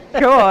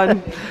 Go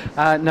on.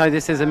 No,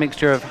 this is a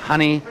mixture of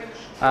honey,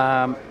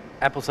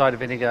 apple cider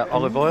vinegar,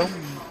 olive oil.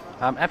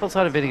 Apple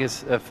cider vinegar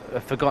is a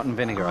forgotten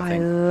vinegar, I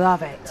think.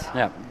 love it.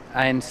 Yeah,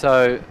 and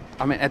so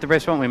at the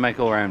restaurant we make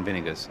all our own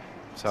vinegars.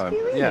 So Do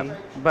you really? yeah,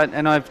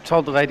 and I've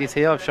told the ladies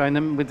here, I've shown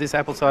them with this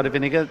apple cider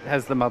vinegar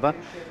has the mother,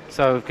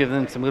 so I've given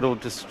them some little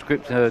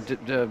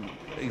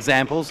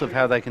examples of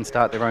how they can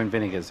start their own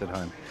vinegars at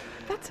home.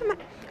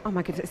 Oh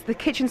my goodness, the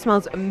kitchen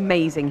smells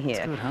amazing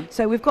here. good, huh?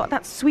 So we've got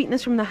that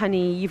sweetness from the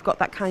honey, you've got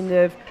that kind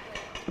of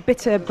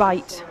bitter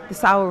bite, the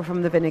sour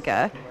from the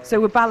vinegar.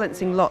 So we're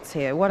balancing lots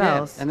here. What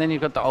else? And then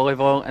you've got the olive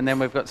oil, and then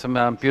we've got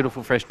some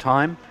beautiful fresh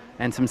thyme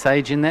and some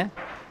sage in there.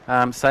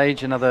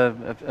 Sage, another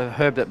a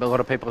herb that a lot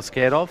of people are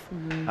scared of.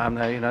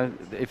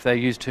 If they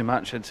use too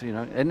much,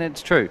 and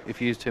it's true if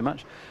you use too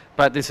much.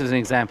 But this is an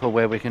example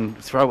where we can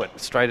throw it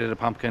straight at a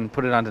pumpkin,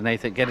 put it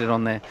underneath it, get it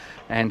on there,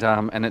 and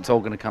it's all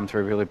going to come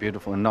through really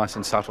beautiful and nice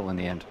and subtle in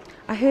the end.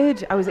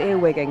 I was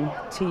earwigging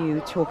to you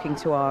talking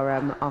to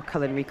our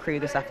culinary crew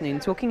this afternoon,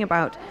 talking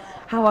about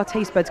how our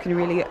taste buds can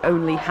really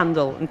only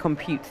handle and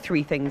compute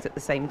 3 things at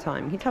the same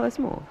time. Can you tell us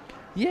more?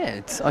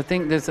 Yeah, I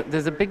think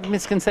there's a big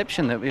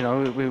misconception that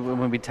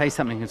when we taste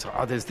something, it's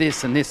there's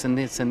this and this and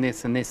this and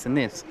this and this and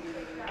this,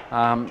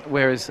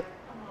 whereas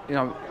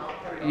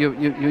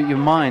your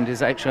mind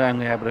is actually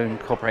only able to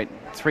incorporate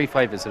 3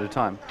 flavours at a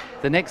time.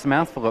 The next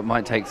mouthful it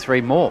might take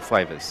 3 more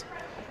flavours.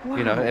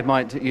 Wow. It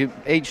might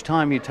each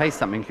time you taste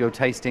something, you're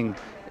tasting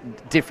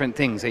different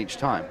things each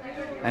time.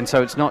 And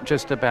so it's not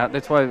just about,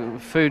 that's why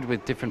food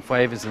with different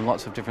flavours and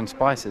lots of different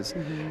spices,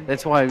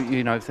 that's why,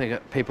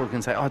 people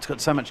can say, it's got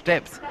so much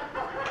depth.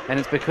 And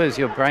it's because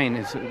your brain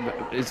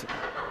is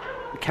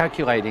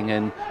calculating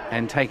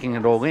and taking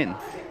it all in.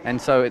 And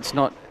so it's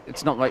not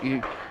like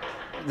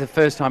the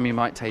first time you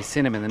might taste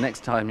cinnamon, the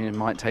next time you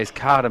might taste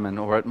cardamom,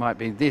 or it might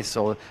be this,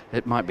 or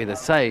it might be the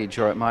sage,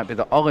 or it might be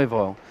the olive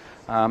oil.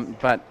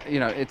 But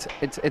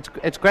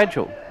it's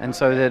gradual, and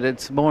so that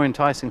it's more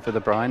enticing for the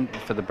brain,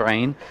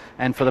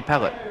 and for the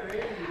palate.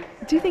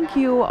 Do you think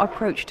your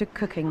approach to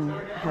cooking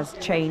has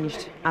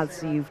changed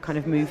as you've kind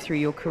of moved through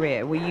your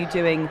career? Were you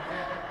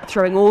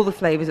throwing all the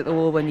flavours at the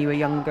wall when you were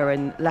younger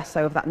and less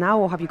so of that now,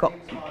 or have you got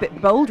a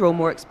bit bolder or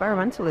more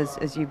experimental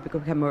as you've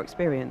become more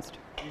experienced?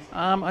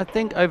 I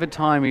think over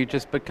time you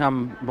just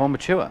become more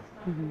mature,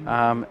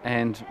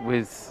 and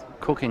with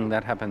cooking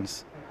that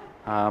happens,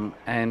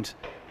 and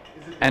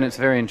it's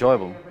very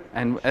enjoyable.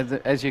 And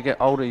as you get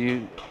older,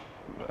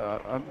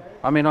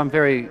 I'm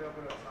very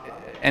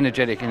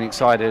energetic and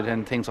excited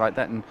and things like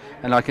that, and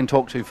I can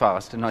talk too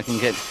fast and I can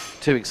get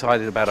too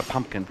excited about a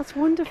pumpkin. That's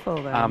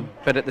wonderful, though.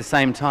 But at the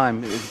same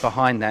time,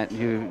 behind that,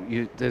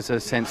 there's a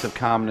sense of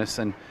calmness,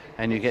 and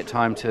you get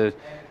time to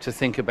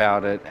think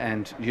about it,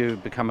 and you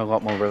become a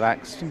lot more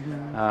relaxed.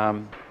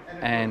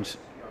 And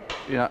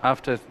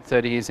after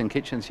 30 years in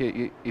kitchens,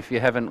 if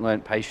you haven't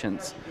learnt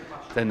patience,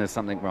 then there's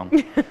something wrong.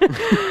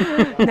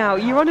 Now,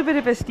 you're on a bit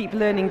of a steep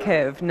learning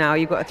curve now.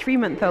 You've got a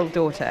 3-month-old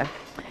daughter.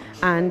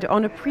 And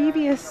on a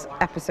previous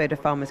episode of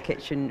Farmer's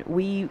Kitchen,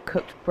 we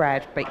baked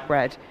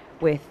bread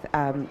with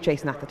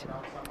Jason Atherton,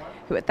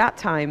 who at that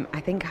time, I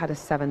think, had a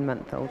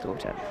 7-month-old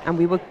daughter.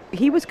 And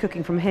he was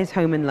cooking from his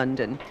home in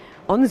London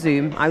on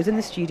Zoom. I was in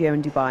the studio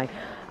in Dubai,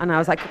 and I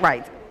was like,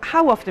 right,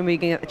 how often are we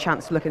going to get the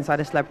chance to look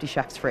inside a celebrity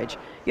chef's fridge?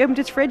 You opened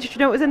his fridge, do you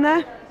know what was in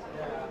there?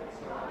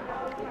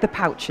 The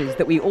pouches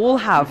that we all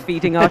have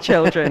feeding our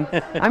children.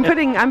 I'm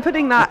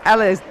putting that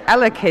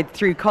Ella kid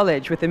through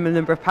college with the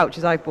number of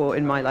pouches I've bought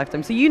in my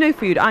lifetime. So you know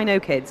food, I know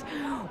kids.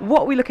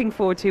 What are we looking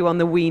forward to on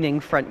the weaning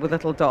front with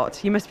little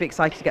Dot? You must be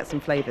excited to get some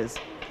flavours.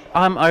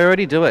 I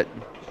already do it.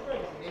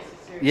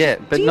 Yeah,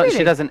 but really?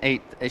 She doesn't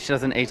eat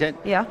it.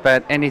 Yeah.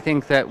 But anything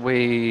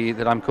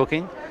that I'm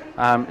cooking,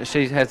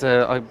 she has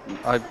I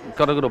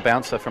got a little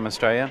bouncer from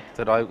Australia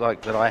that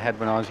I had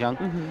when I was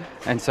young,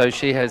 and so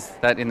she has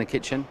that in the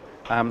kitchen.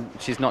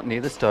 She's not near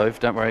the stove,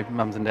 don't worry,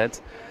 mums and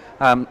dads.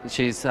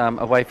 She's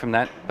away from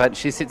that, but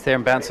she sits there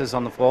and bounces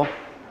on the floor,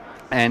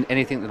 and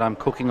anything that I'm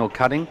cooking or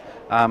cutting,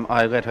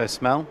 I let her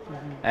smell,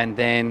 and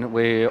then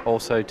we're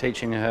also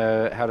teaching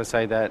her how to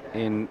say that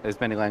in as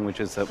many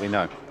languages that we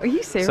know. Are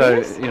you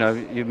serious? So,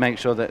 you make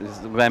sure that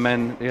it's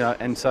lemon,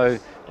 and so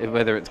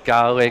whether it's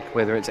garlic,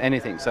 whether it's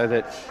anything, so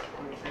that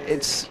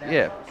it's,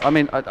 I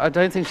mean, I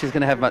don't think she's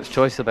going to have much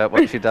choice about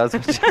what she does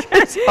when she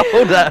gets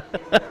older.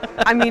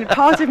 I mean,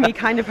 part of me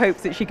kind of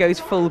hopes that she goes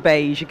full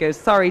beige. She goes,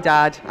 sorry,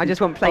 Dad, I just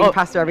want plain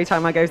pasta every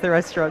time I go to the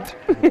restaurant,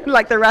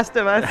 like the rest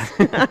of us.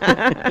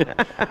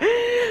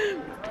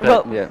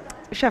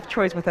 Chef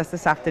Troy's with us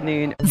this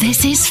afternoon.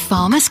 This is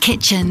Farmer's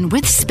Kitchen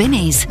with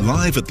Spinneys.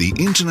 Live at the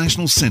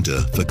International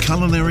Centre for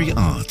Culinary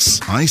Arts,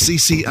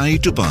 ICCA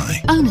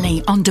Dubai.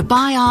 Only on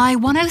Dubai Eye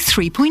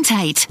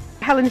 103.8.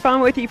 Helen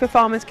Farmer with you for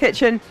Farmer's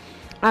Kitchen.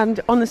 And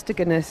honest to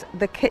goodness,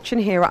 the kitchen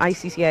here at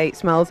ICCA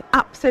smells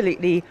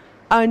absolutely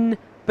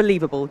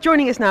unbelievable.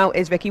 Joining us now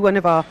is Vicky, one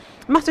of our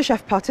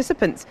MasterChef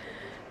participants.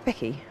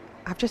 Vicky,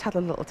 I've just had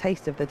a little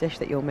taste of the dish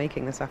that you're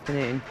making this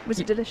afternoon. Was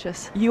it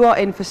delicious? You are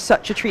in for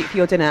such a treat for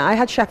your dinner. I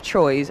had Chef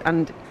Troy's,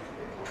 and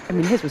I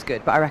mean, his was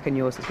good, but I reckon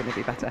yours is going to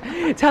be better.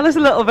 Tell us a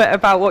little bit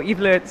about what you've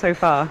learnt so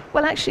far.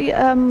 Well, actually,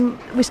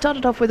 we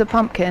started off with a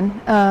pumpkin,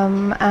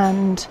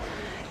 and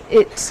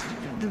it's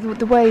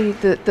the way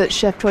that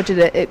Chef Troy did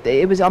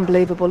it was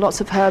unbelievable. Lots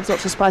of herbs,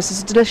 lots of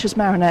spices, a delicious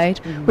marinade,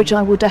 which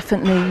I will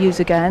definitely use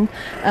again.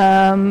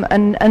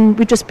 And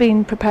we've just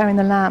been preparing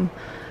the lamb.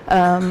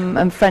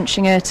 And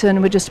Frenching it,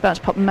 and we're just about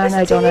to pop the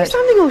marinade on it.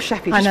 Standing all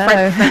chefy,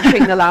 just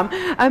Frenching the lamb.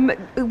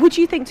 Would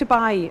you think to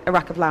buy a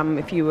rack of lamb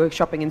if you were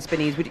shopping in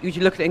Spinneys? Would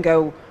you look at it and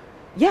go,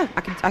 yeah,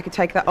 I could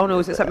take that on, or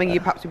is it something you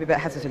perhaps would be a bit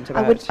hesitant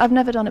about? I've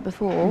never done it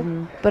before,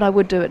 but I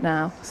would do it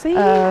now. See?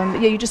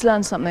 You just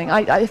learn something.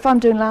 If I'm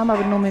doing lamb, I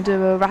would normally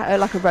do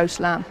like a roast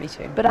lamb. Me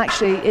too. But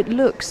actually, it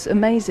looks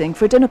amazing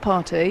for a dinner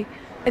party.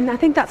 And I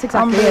think that's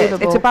exactly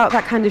it. It's about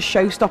that kind of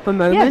showstopper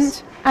moment.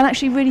 Yes, and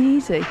actually really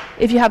easy.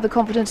 If you have the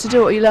confidence to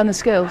do it, you learn the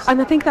skills.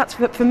 And I think that's,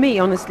 for me,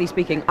 honestly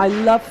speaking, I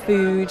love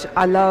food,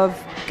 I love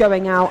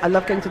going out, I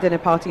love going to dinner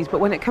parties,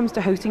 but when it comes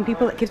to hosting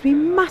people, it gives me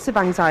massive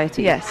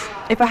anxiety. Yes.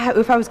 If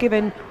I was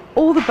given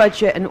all the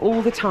budget and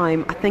all the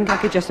time, I think I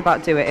could just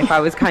about do it if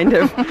I was kind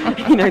of,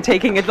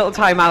 taking a little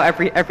time out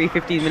every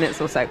 15 minutes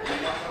or so.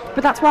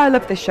 But that's why I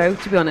love this show,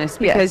 to be honest,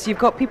 because you've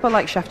got people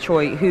like Chef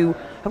Troy who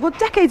have got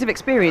decades of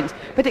experience,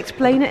 but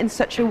explain it in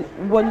such a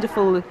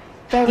wonderful,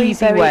 very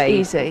easy way.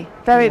 Easy.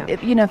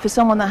 For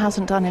someone that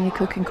hasn't done any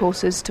cooking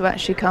courses to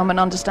actually come and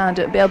understand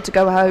it, be able to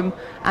go home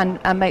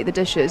and make the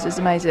dishes is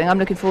amazing. I'm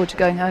looking forward to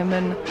going home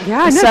and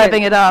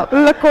serving it up.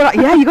 You've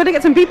got to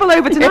get some people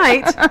over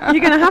tonight.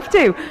 You're going to have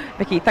to.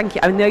 Vicky, thank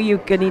you. I know you're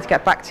going to need to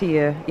get back to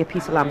your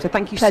piece of lamb, so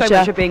thank you so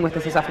much for being with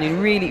us this afternoon.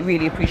 Really,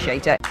 really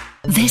appreciate it.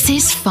 This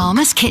is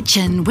Farmer's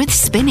Kitchen with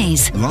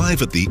Spinneys.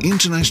 Live at the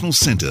International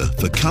Centre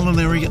for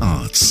Culinary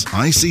Arts,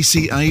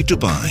 ICCA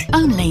Dubai.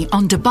 Only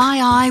on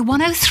Dubai Eye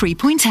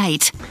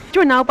 103.8.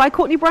 Joined now by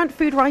Courtney Brandt,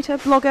 food writer,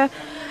 blogger,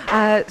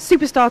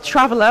 superstar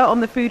traveller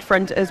on the food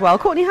front as well.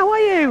 Courtney, how are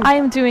you? I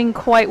am doing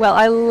quite well.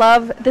 I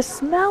love the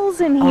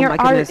smells in here. my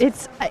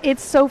goodness.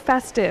 It's so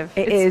festive.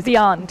 It is is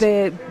beyond.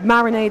 The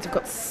marinades have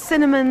got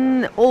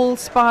cinnamon,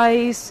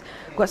 allspice,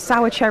 we've got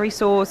sour cherry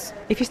sauce.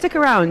 If you stick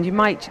around, you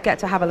might get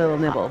to have a little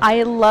nibble.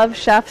 I love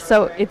chef,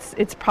 so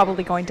it's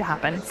probably going to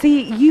happen.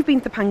 See, you've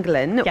been to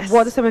Pangolin. Yes.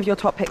 What are some of your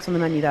top picks on the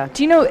menu there?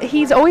 Do you know,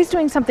 he's always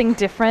doing something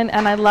different,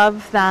 and I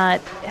love that.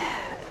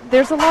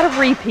 There's a lot of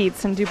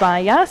repeats in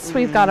Dubai, yes.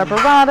 We've got our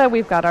burrata,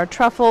 we've got our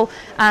truffle,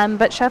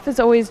 but chef is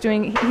always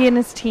doing, he and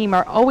his team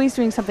are always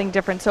doing something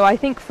different. So I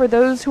think for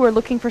those who are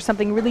looking for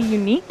something really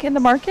unique in the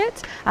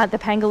market, the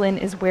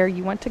Pangolin is where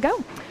you want to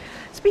go.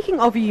 Speaking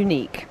of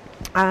unique,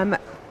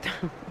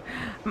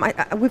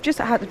 we've just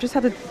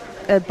had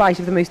a bite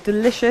of the most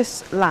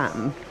delicious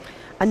lamb,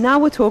 and now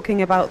we're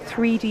talking about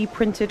 3D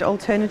printed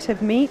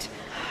alternative meat.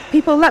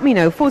 People, let me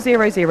know,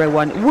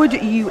 4001, would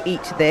you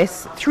eat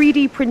this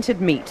 3D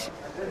printed meat?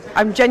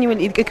 I'm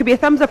genuinely, it could be a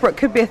thumbs up or it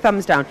could be a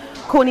thumbs down.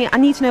 Courtney, I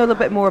need to know a little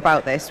bit more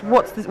about this.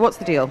 What's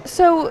the deal?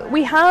 So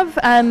we have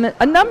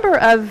a number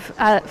of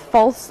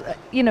false,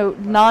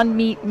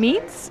 non-meat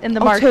meats in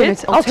the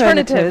market.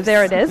 Alternative,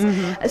 there it is.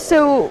 Mm-hmm.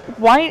 So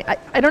why,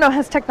 I don't know,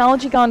 has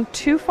technology gone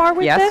too far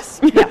with Yes.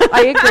 this? Yeah,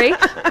 I agree.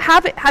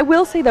 I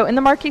will say though, in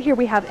the market here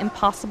we have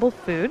Impossible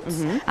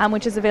Foods,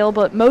 which is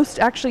available at most,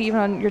 actually even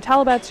on your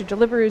Talabats, your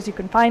Deliveroo's, you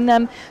can find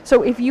them.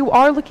 So if you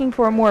are looking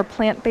for a more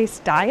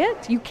plant-based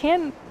diet, you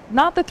can.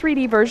 Not the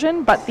 3D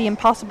version, but the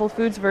Impossible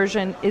Foods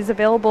version is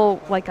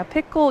available like a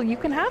pickle. You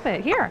can have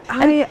it here.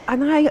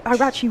 I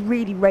actually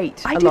really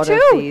rate I a do lot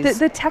too. of these.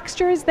 The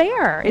texture is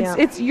there. Yeah.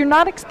 It's you're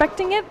not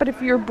expecting it, but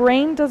if your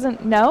brain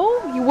doesn't know,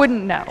 you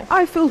wouldn't know.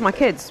 I fooled my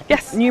kids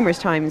numerous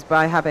times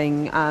by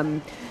having.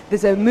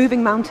 There's a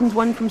Moving Mountains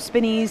one from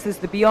Spinneys. There's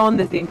the Beyond.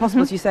 There's the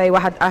Impossibles. You say.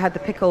 Well, I had the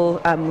pickle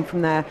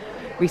from there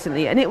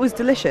recently, and it was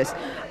delicious.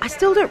 I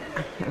still don't.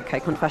 Okay,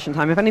 confession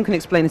time. If anyone can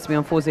explain this to me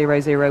on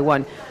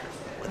 4001.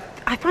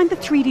 I find the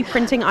 3D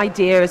printing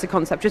idea as a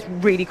concept just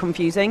really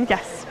confusing.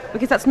 Yes.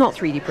 Because that's not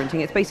 3D printing.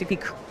 It's basically...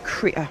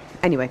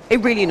 anyway,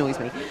 it really annoys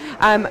me.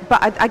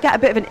 But I get a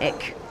bit of an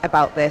ick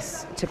about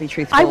this, to be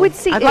truthful. I would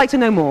see... I'd like to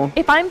know more.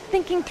 If I'm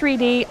thinking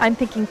 3D, I'm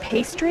thinking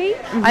pastry.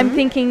 I'm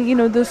thinking,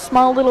 those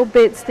small little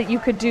bits that you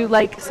could do,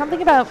 like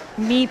something about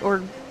meat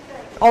or...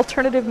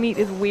 alternative meat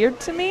is weird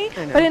to me,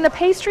 but in a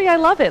pastry I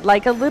love it,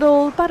 like a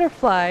little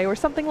butterfly or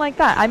something like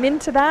that. I'm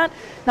into that,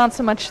 not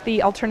so much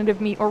the alternative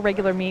meat or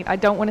regular meat. I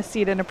don't want to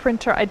see it in a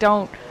printer. I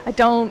don't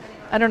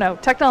know,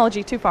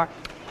 technology too far.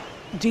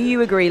 Do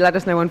you agree? Let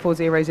us know on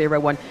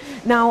 4001.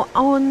 Now,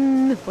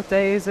 on, what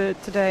day is it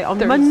today? On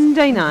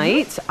Monday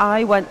night,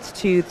 I went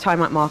to the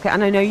Time Out Market,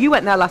 and I know you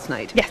went there last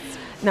night. Yes.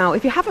 Now,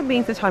 if you haven't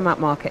been to the Time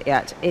Out Market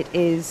yet, it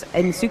is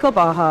in Souk El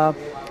Baha.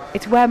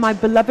 It's where my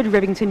beloved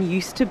Rivington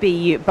used to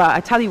be, but I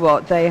tell you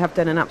what, they have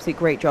done an absolute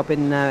great job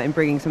in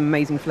bringing some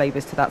amazing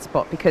flavours to that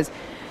spot, because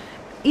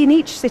in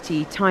each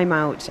city, Time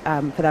Out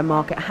for their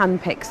market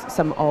handpicks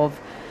some of,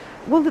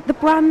 well, the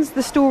brands,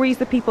 the stories,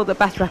 the people that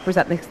best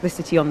represent the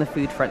city on the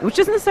food front, which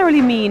doesn't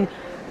necessarily mean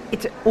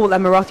it's all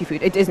Emirati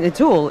food. It isn't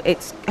at all.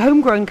 It's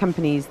homegrown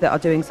companies that are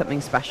doing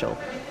something special.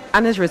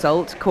 And as a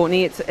result,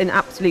 Courtney, it's an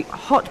absolute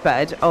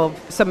hotbed of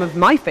some of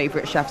my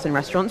favourite chefs and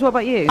restaurants. What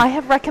about you? I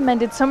have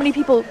recommended so many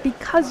people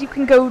because you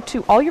can go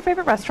to all your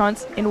favourite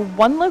restaurants in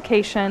one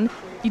location.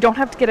 You don't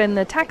have to get in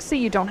the taxi.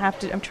 You don't have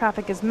to.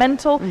 Traffic is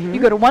mental. You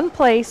go to one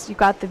place.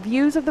 You've got the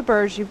views of the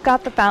Burj. You've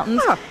got the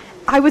fountains. Oh,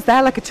 I was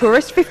there like a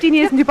tourist. 15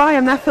 years in Dubai.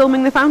 I'm there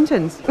filming the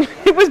fountains.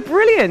 It was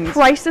brilliant.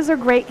 Prices are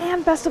great,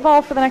 and best of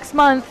all, for the next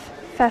month,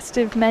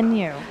 festive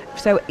menu.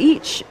 So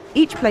each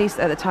place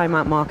at the Time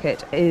Out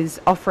Market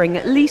is offering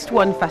at least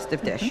one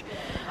festive dish.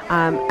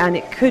 And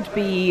it could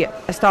be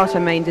a starter,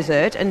 main,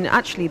 dessert. And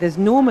actually, there's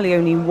normally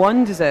only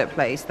one dessert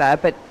place there,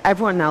 but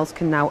everyone else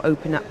can now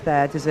open up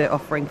their dessert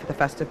offering for the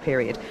festive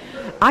period.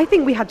 I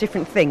think we had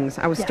different things.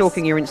 I was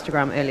stalking your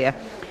Instagram earlier.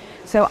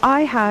 So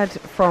I had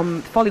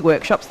from Folly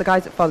Workshops, the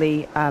guys at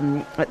Folly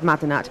at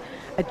Madinat,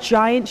 a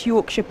giant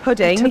Yorkshire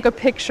pudding. I took a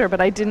picture,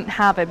 but I didn't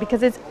have it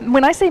because it's,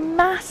 when I say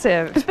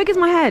massive... As big as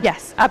my head.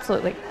 Yes,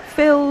 absolutely.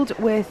 Filled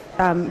with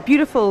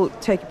beautiful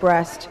turkey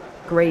breast,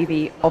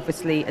 gravy,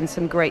 obviously, and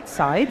some great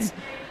sides.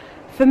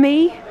 For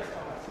me,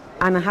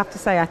 and I have to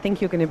say, I think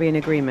you're going to be in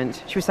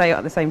agreement. Should we say it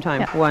at the same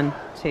time? Yeah. 1,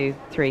 2,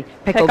 3.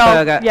 Pickle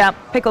burger. Yeah.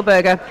 Pickle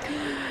burger.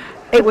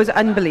 It was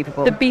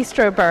unbelievable. The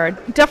bistro bird.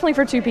 Definitely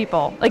for two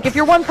people. Like, if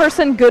you're one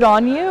person, good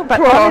on you. But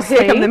oh, honestly...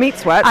 here come the meat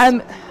sweats.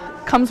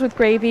 Comes with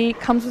gravy,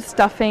 comes with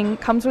stuffing,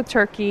 comes with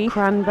turkey.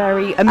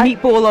 Cranberry, a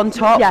meatball on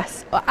top.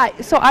 Yes.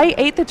 So I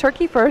ate the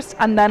turkey first,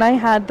 and then I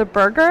had the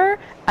burger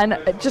and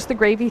just the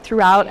gravy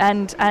throughout,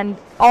 and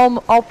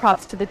all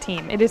props to the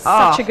team. It is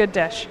such a good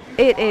dish.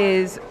 It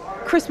is a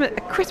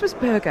Christmas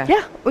burger.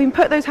 Yeah. We can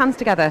put those hands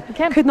together. We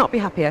can. Could not be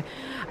happier.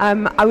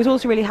 I was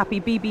also really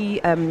happy. BB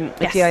at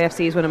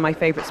GIFC is one of my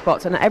favourite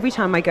spots, and every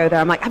time I go there,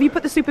 I'm like, have you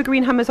put the super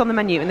green hummus on the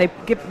menu? And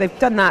they've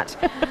done that.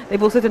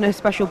 They've also done a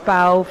special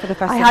bao for the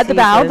festive I had the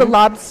season. bao, the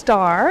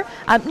lobster.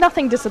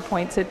 Nothing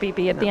disappoints at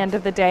BB at the end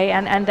of the day,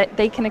 and that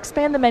they can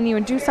expand the menu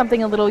and do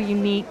something a little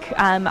unique.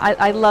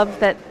 I love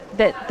that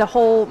the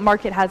whole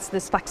market has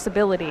this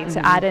flexibility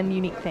to add in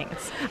unique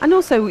things. And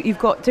also, you've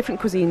got different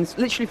cuisines,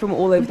 literally from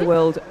all over the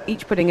world,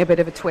 each putting a bit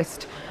of a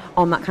twist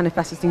on that kind of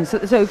festive scene.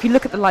 So if you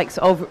look at the likes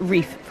of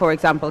Reef, for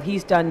example,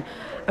 he's done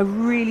a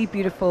really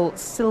beautiful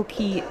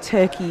silky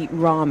turkey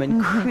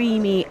ramen,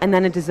 creamy, and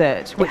then a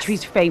dessert, which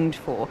he's famed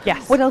for.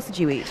 Yes. What else did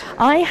you eat?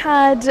 I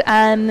had,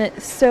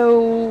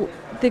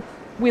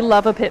 we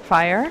love a pit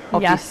fire.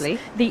 Obviously.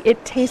 Yes.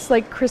 It tastes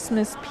like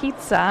Christmas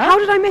pizza. How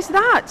did I miss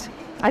that?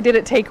 I did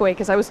it takeaway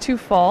because I was too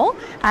full.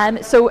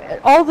 So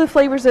all the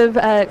flavors of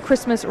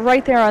Christmas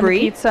right there on the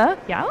pizza.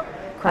 Yeah.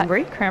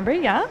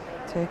 Cranberry, yeah.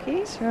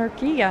 Turkey,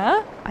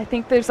 yeah. I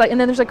think there's and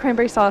then there's a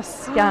cranberry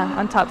sauce,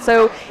 on top.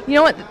 So you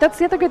know what? That's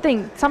the other good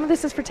thing. Some of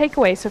this is for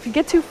takeaway. So if you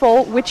get too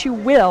full, which you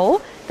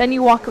will, then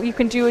you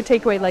can do a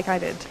takeaway like I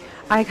did.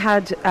 I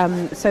had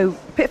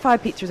Pit Fire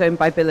Pizza is owned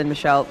by Bill and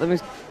Michelle. The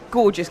most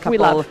gorgeous couple. We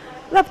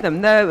love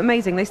them. They're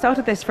amazing. They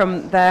started this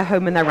from their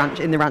home in their ranch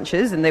in the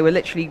ranches, and they were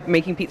literally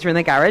making pizza in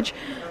their garage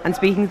and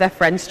speaking to their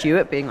friend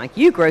Stuart, being like,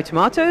 "You grow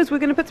tomatoes, we're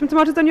going to put some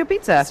tomatoes on your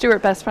pizza."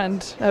 Stuart, best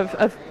friend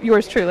of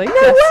yours truly. No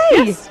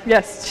way.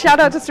 Yes. Shout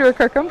out to Stuart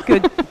Kirkham.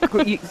 Good.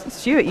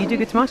 Stuart, you do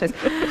good tomatoes.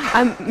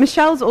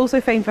 Michelle's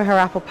also famed for her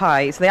apple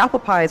pie. So the apple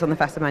pie is on the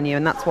festive menu,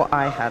 and that's what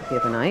I had the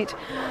other night.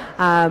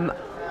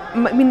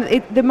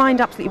 The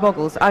mind absolutely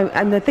boggles.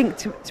 And I think,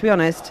 to be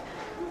honest,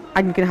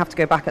 I'm going to have to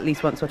go back at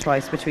least once or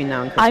twice between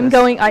now and Christmas. I'm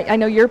going. I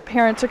know your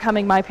parents are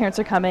coming. My parents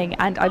are coming,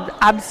 and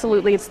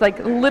it's like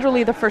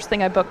literally the first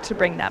thing I booked to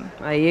bring them.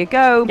 There you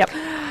go. Yep.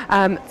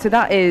 So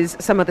that is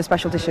some of the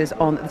special dishes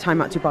on the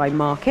Time Out Dubai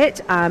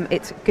market.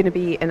 It's going to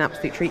be an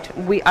absolute treat.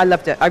 I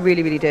loved it. I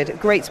really, really did.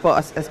 Great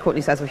spot, as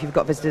Courtney says, if you've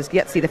got visitors.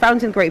 Get to see the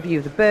fountain, great view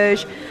of the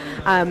Burj.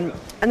 And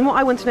what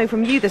I want to know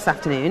from you this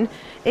afternoon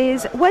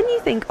is, when you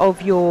think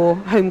of your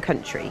home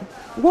country,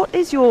 what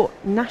is your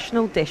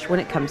national dish when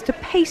it comes to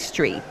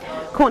pastry?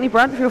 Courtney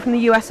Brandt, if you're from the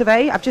US of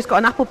A, I've just got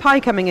an apple pie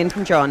coming in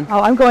from John. Oh,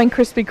 I'm going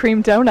Krispy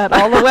Kreme donut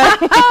all the way.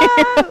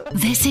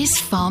 This is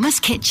Farmer's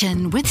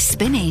Kitchen with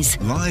Spinneys.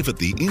 Live at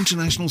the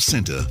International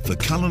Centre for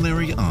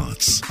Culinary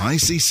Arts,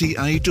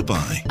 ICCA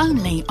Dubai.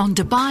 Only on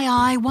Dubai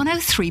Eye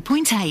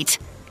 103.8.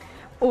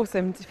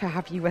 Awesome to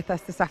have you with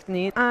us this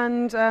afternoon.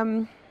 And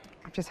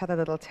I've just had a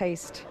little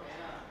taste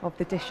of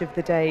the dish of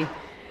the day.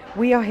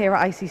 We are here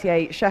at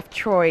ICCA. Chef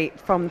Troy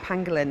from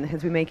Pangolin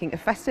has been making a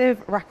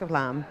festive rack of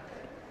lamb,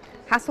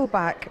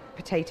 Hasselback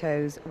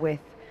potatoes with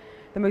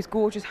the most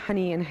gorgeous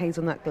honey and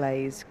hazelnut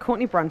glaze.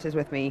 Courtney Brandt is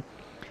with me,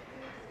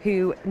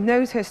 who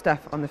knows her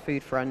stuff on the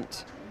food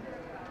front.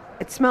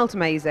 It smelled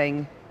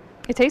amazing.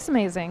 It tastes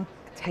amazing.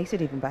 It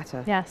tasted even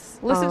better. Yes.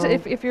 Listen to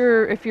if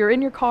you're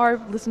in your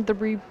car, listen to the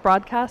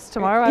rebroadcast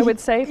tomorrow. I would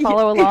say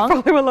follow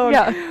along. Follow along.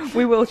 Yeah.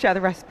 We will share the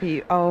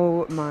recipe.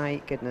 Oh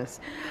my goodness.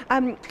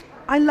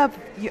 I love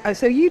you.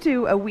 So you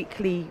do a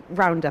weekly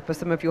roundup of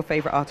some of your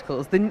favourite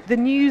articles, the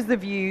news, the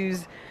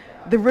views,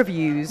 the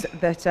reviews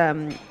that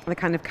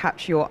kind of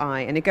catch your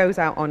eye, and it goes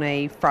out on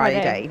a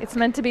Friday. It's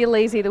meant to be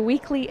lazy, the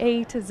weekly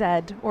A to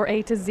Z, or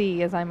A to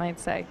Z, as I might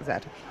say. Z.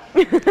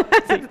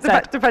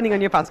 Depending on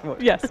your passport.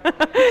 Yes.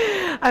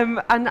 And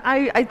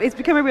it's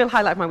become a real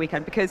highlight of my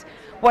weekend, because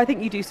what I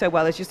think you do so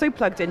well is you're so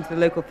plugged into the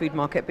local food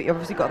market, but you've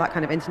obviously got that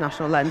kind of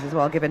international lens as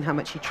well, given how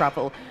much you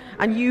travel,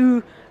 and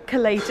you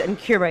collate and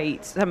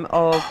curate some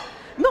of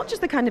not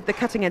just the kind of the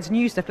cutting edge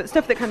new stuff, but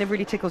stuff that kind of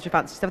really tickles your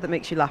fancy, stuff that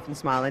makes you laugh and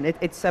smile. And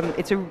it's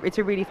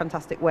a really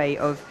fantastic way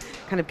of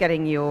kind of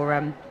getting your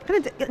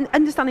kind of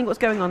understanding what's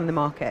going on in the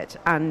market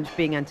and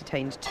being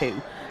entertained too.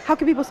 How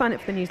can people sign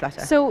up for the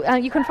newsletter? So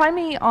you can find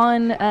me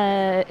on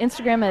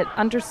Instagram at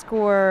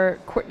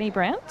 _Courtney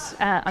Brandt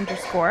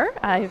 _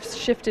 I've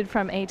shifted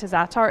from A to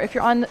Zatar. If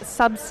you're on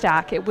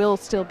Substack, it will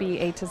still be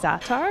A to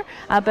Zatar,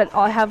 but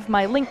I have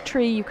my link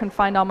tree. You can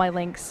find all my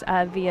links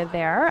via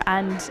there.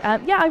 And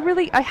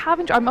I have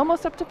enjoyed. I'm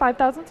almost up to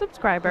 5,000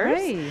 subscribers.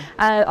 Hey.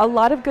 A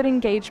lot of good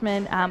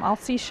engagement. I'll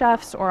see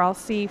chefs, or I'll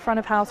see front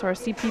of house, or I'll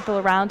see people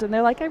around, and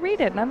they're like, I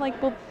read it, and I'm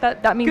like, well,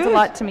 that means Good. a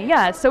lot to me.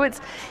 Yeah. So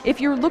it's, if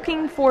you're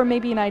looking for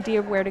maybe an idea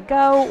of where to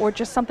go, or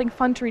just something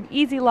fun to read,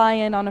 easy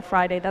lie-in on a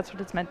Friday, that's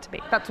what it's meant to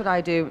be. That's what I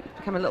do. It's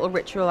become a little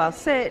ritual. I'll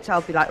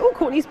be like, oh,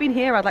 Courtney's been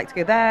here, I'd like to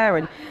go there.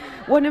 And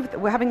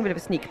we're having a bit of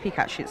a sneak peek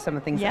actually at some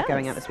of the things that are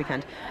going out this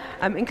weekend,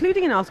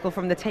 including an article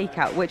from The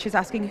Takeout, which is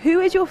asking, who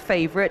is your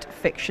favourite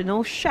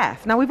fictional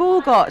chef? Now, we've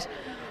all got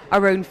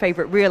our own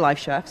favourite real-life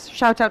chefs.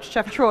 Shout out to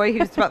Chef Troy,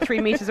 who's about 3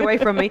 metres away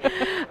from me.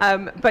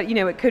 But,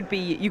 it could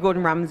be your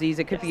Gordon Ramsays,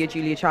 it could be your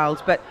Julia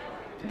Childs. But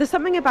there's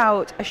something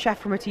about a chef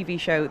from a TV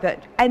show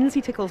that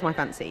endlessly tickles my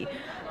fancy.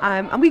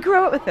 And we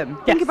grew up with them.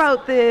 Yes. Think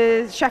about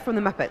the chef from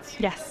the Muppets.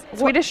 Yes,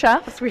 Swedish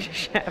chef.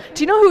 Swedish chef.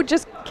 Do you know who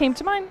just came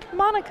to mind?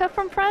 Monica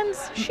from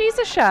Friends. She's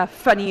a chef.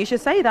 Funny you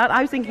should say that.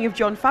 I was thinking of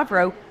Jon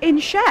Favreau in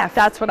Chef.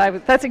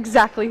 That's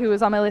exactly who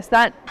was on my list.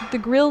 The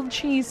grilled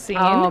cheese scene.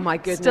 Oh my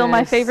goodness. Still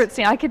my favorite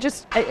scene. I could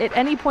just, at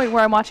any point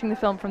where I'm watching the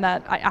film from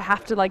that, I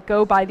have to like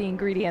go buy the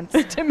ingredients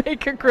to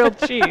make a grilled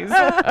cheese.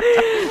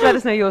 Let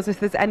us know yours if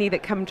there's any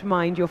that come to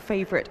mind, your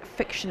favorite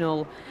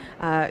fictional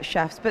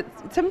chefs. But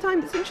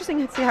sometimes it's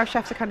interesting to see how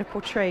chefs are kind of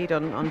portrayed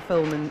on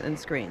film and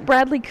screen.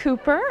 Bradley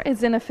Cooper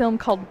is in a film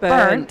called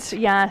Burnt.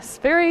 Yes,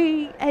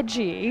 very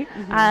edgy.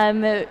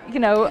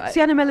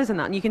 Sienna Miller's in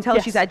that, and you can tell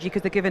she's edgy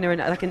because they're giving her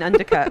an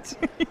undercut.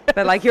 Yes.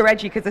 They're like, you're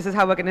edgy because this is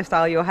how we're going to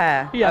style your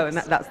hair. Yes. Oh, and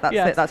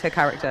that's her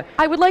character.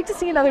 I would like to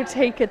see another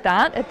take at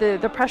that, at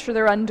the pressure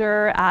they're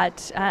under,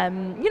 at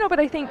but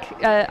I think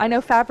I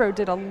know Favreau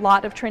did a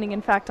lot of training.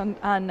 In fact, on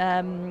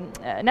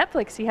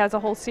Netflix, he has a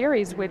whole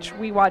series which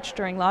we watched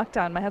during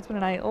lockdown. My husband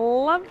and I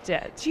loved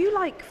it. Do you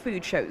like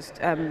food shows?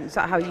 Is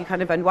that how you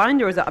kind of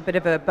unwind, or is that a bit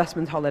of a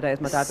busman's holiday,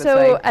 as my dad would say?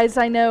 So, as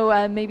I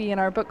know, maybe in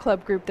our book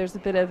club group, there's a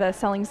bit of a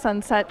Selling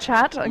Sunset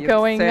chat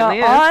going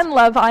on,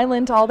 Love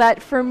Island, all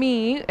that. For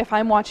me, if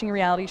I'm watching a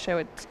reality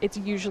show, it's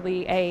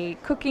usually a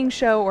cooking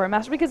show or a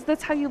master, because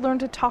that's how you learn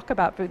to talk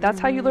about food. That's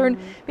how you learn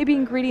maybe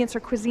ingredients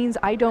or cuisines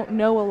I don't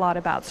know a lot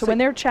about. So when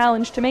they're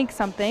challenged to make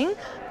something,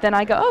 then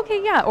I go,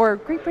 okay, yeah, or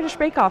Great British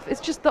Bake Off.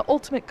 It's just the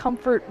ultimate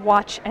comfort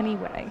watch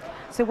anyway.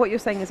 So what you're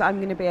saying is I'm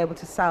going to be able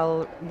to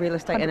sell real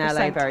estate 100%. In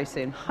LA very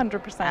soon.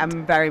 100%.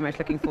 I'm very much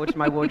looking forward to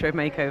my wardrobe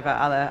makeover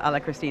a la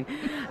Christine.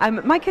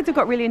 My kids have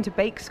got really into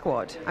Bake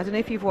Squad. I don't know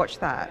if you've watched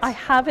that. I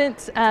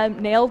haven't.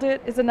 Nailed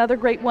It is another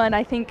great one.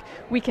 I think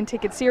we can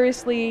take it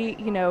seriously.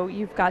 You know,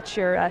 you've got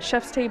your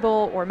Chef's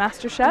Table or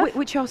Master Chef.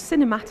 Which are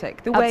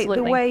cinematic. The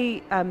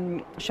way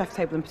Chef's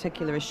Table in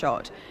particular is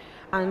shot.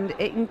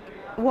 And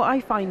what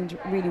I find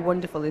really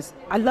wonderful is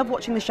I love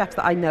watching the chefs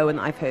that I know and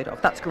that I've heard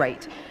of. That's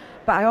great.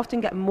 But I often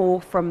get more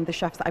from the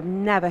chefs that I've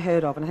never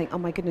heard of, and I think, oh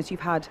my goodness,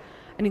 you've had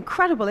an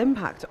incredible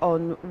impact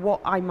on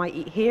what I might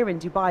eat here in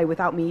Dubai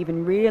without me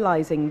even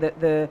realising that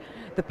the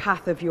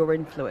path of your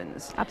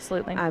influence.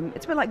 Absolutely.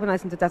 It's a bit like when I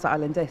listen to Desert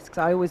Island Discs.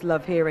 I always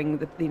love hearing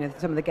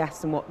some of the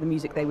guests and what the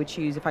music they would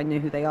choose if I knew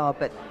who they are,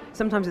 but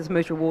sometimes it's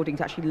most rewarding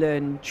to actually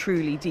learn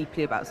truly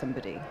deeply about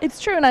somebody. It's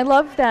true, and I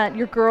love that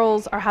your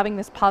girls are having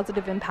this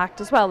positive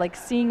impact as well, like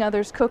seeing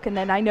others cook, and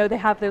then I know they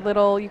have their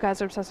little, you guys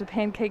are obsessed with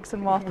pancakes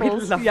and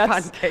waffles. We love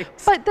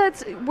pancakes. But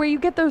that's where you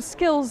get those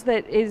skills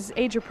that is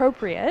age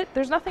appropriate.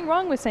 There's nothing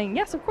wrong with saying,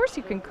 yes, of course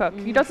you can cook.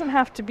 It doesn't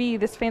have to be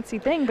this fancy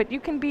thing, but you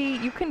can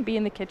be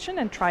in the kitchen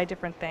and try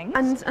different things.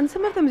 And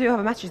some of them do have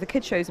a message. The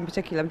kids shows in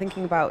particular, I'm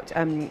thinking about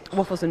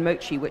Waffles and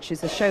Mochi, which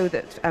is a show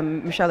that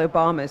Michelle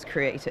Obama's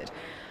created.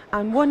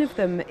 And one of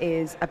them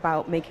is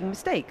about making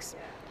mistakes.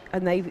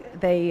 And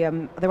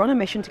they're on a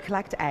mission to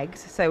collect eggs.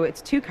 So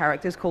it's two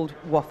characters called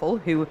Waffle,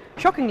 who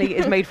shockingly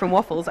is made from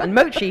waffles, and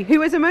Mochi,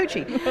 who is a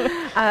mochi.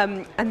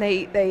 And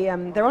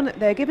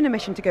they're given a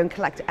mission to go and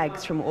collect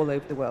eggs from all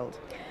over the world.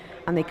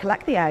 And they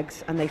collect the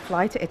eggs and they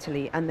fly to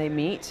Italy and they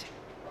meet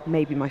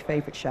maybe my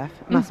favourite chef,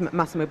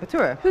 Massimo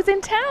Bottura. Who's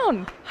in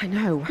town? I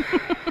know.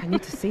 I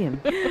need to see him.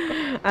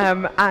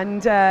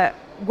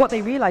 What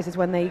they realise is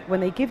when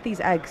they give these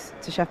eggs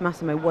to Chef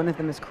Massimo, one of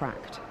them is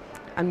cracked.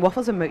 And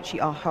Waffles and Mochi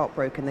are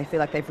heartbroken. They feel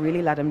like they've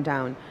really let him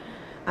down.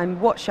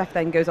 And what Chef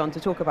then goes on to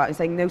talk about is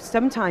saying, no,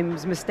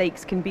 sometimes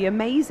mistakes can be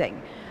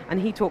amazing.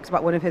 And he talks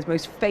about one of his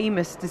most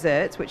famous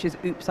desserts, which is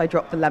Oops, I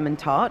Dropped the Lemon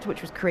Tart,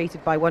 which was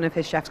created by one of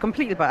his chefs,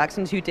 completely by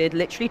accident, who did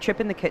literally trip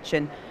in the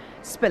kitchen,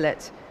 spill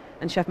it,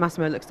 and Chef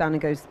Massimo looks down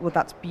and goes, well,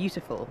 that's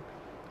beautiful.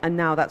 And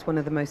now that's one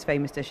of the most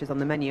famous dishes on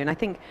the menu. And I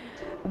think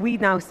we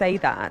now say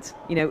that,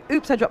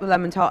 oops, I dropped the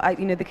lemon tart.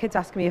 The kids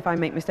ask me if I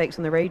make mistakes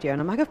on the radio,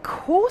 and I'm like, of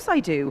course I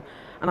do.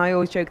 And I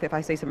always joke that if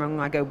I say something wrong,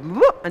 I go,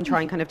 whoop, and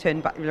try and kind of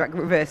turn back, like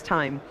reverse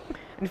time.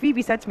 And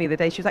Phoebe said to me the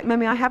day, she was like,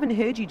 Mummy, I haven't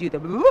heard you do the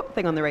whoop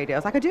thing on the radio. I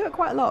was like, I do it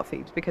quite a lot,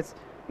 Phoebe, because,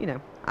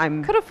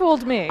 could have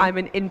fooled me. I'm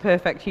an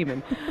imperfect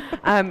human.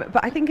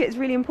 But I think it's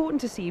really important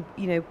to see,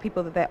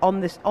 people that they're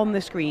on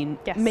the screen,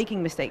 yes,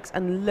 making mistakes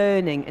and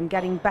learning and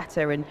getting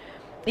better. And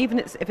even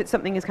if it's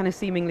something as kind of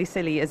seemingly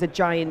silly as a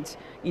giant,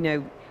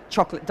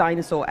 chocolate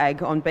dinosaur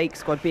egg on Bake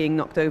Squad being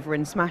knocked over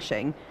and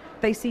smashing,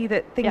 they see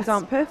that things yes,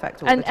 aren't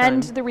perfect all the time.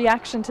 And the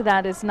reaction to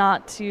that is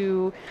not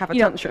to have a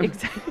tantrum.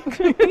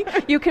 Exactly.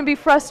 You can be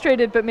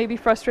frustrated, but maybe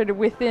frustrated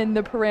within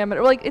the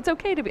parameter. Like, it's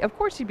okay to be, of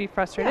course you'd be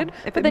frustrated,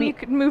 but then you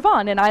could move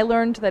on. And I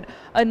learned that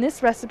in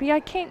this recipe, I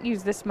can't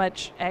use this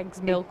much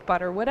eggs, milk,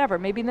 butter, whatever.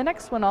 Maybe in the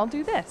next one I'll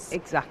do this.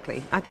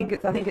 Exactly. I think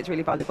it's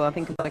really valuable. I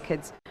think a lot of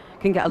kids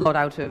can get a lot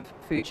out of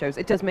food shows.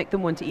 It does make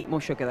them want to eat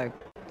more sugar, though.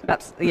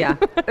 That's, yeah.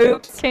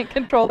 Oops. Can't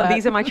control that.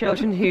 These are my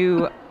children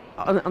who...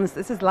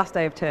 this is the last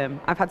day of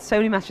term. I've had so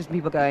many messages from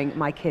people going,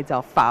 my kids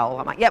are foul.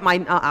 I'm like, yeah,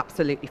 mine are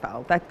absolutely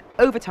foul. They're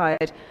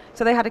overtired.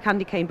 So they had a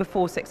candy cane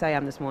before 6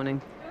 a.m. this morning.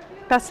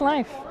 Best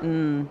life.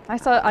 I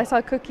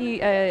saw cookie,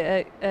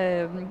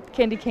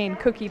 candy cane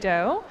cookie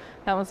dough.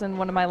 That was in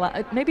one of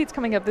my maybe it's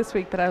coming up this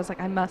week, but I was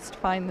like, I must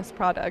find this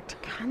product.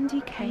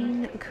 Candy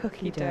cane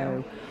cookie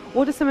dough.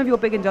 What are some of your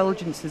big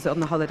indulgences on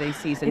the holiday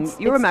season?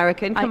 You're it's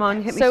American. Come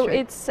on, hit me So straight.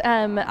 it's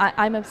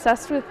I'm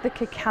obsessed with the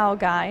Cacao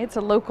Guy. It's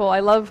a local. I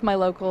love my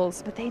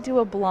locals, but they do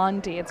a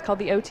blondie. It's called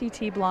the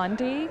OTT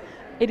Blondie.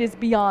 It is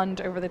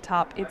beyond over the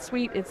top. It's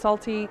sweet, it's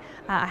salty.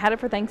 I had it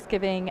for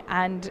Thanksgiving,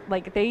 and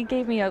like they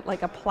gave me a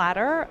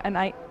platter, and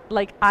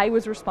I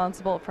was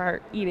responsible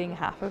for eating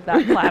half of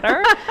that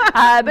platter.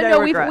 But No no,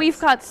 regrets. we've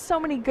got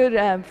so many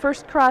good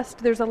First Crust.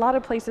 There's a lot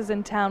of places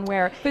in town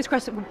where First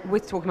Crust, we're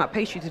talking about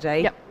pastry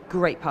today. Yep.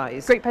 Great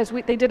pies. Great pies.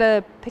 They did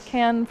a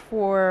pecan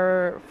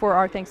for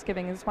our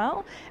Thanksgiving as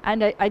well.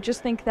 And I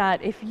just think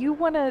that if you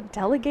want to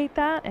delegate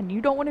that and you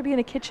don't want to be in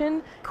a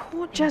kitchen,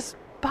 just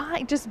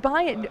buy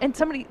it.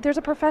 And there's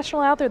a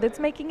professional out there that's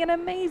making an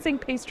amazing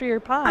pastry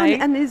or pie.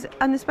 And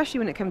especially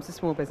when it comes to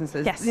small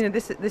businesses, Yes. you know,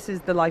 this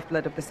is the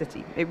lifeblood of the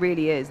city. It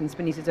really is. And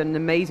Spinneys has done an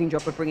amazing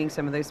job of bringing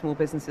some of those small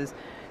businesses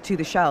to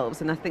the shelves.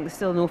 And I think there's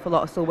still an awful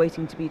lot still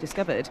waiting to be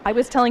discovered. I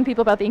was telling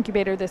people about the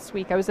incubator this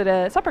week. I was at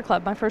a supper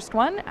club, my first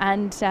one,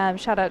 and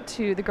shout out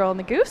to the girl and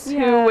the goose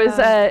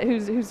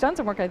who's done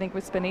some work, I think,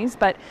 with Spinneys.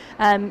 But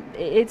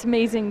it's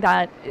amazing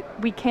that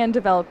we can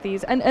develop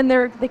these, and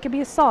they could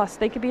be a sauce,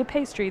 they could be a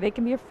pastry, they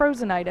can be a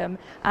frozen item.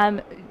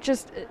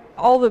 Just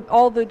all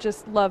the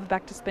just love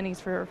back to Spinneys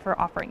for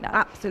offering that.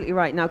 Absolutely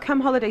right. Now, come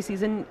holiday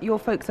season, your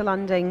folks are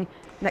landing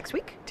next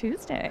week?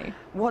 Tuesday.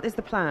 What is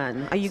the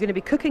plan? Are you going to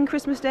be cooking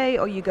Christmas Day,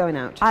 or are you going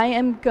out? I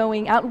am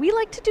going out. We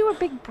like to do a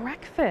big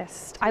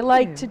breakfast. I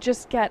like to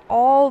just get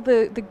all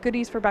the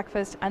goodies for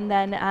breakfast, and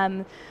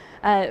then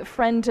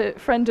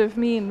friend of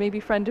me and maybe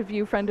friend of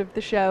you, friend of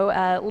the show,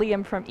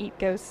 Liam from Eat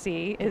Go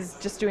See is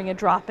just doing a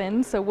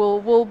drop-in. So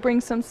we'll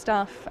bring some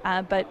stuff,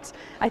 but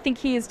I think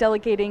he is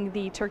delegating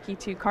the turkey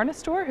to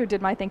Carnistore, who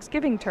did my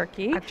Thanksgiving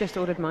turkey. I've just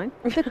ordered mine.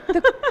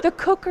 The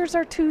cookers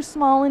are too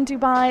small in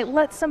Dubai.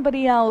 Let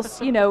somebody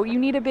else. You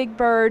need a big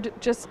bird.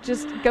 Just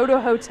go to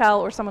a hotel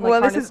or someone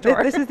like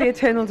Carnistore. This is the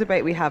eternal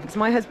debate we have, because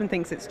my husband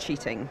thinks it's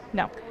cheating.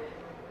 No.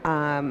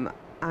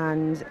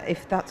 And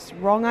if that's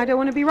wrong, I don't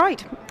want to be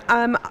right.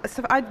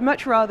 So I'd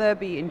much rather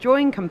be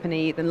enjoying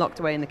company than locked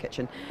away in the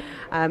kitchen.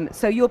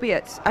 So you'll be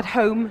at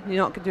home. You're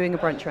not doing a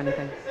brunch or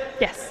anything.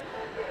 Yes.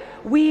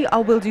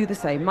 Will do the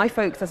same. My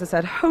folks, as I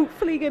said,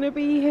 hopefully going to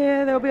be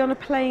here. They'll be on a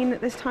plane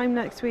this time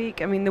next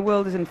week. I mean, the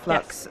world is in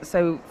flux. Yes.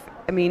 So,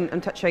 I mean, I'm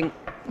touching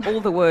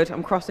all the wood.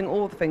 I'm crossing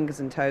all the fingers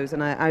and toes.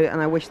 And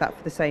I wish that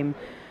for the same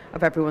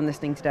of everyone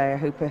listening today. I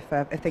hope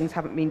if things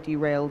haven't been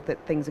derailed,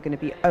 that things are going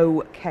to be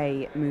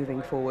okay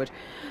moving forward.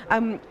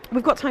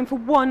 We've got time for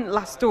one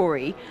last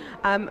story,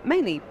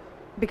 mainly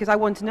because I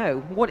want to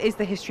know, what is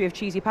the history of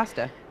cheesy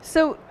pasta?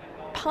 So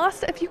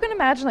pasta, if you can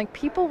imagine, like,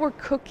 people were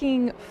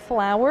cooking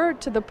flour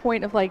to the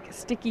point of like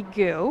sticky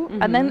goo,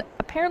 and then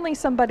apparently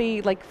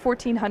somebody like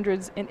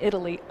 1400s in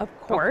Italy, of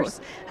course,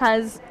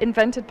 has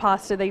invented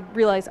pasta. They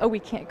realize, we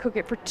can't cook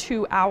it for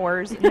 2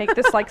 hours and make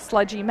this like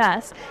sludgy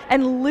mess.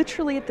 And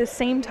literally at the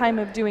same time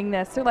of doing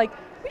this, they're like,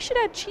 we should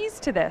add cheese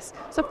to this.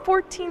 So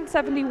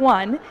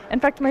 1471, in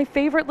fact, my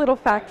favorite little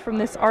fact from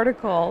this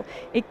article,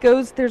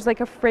 there's like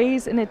a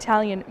phrase in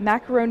Italian,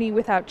 macaroni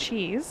without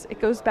cheese. It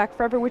goes back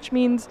forever, which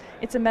means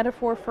it's a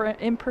metaphor for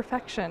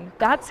imperfection.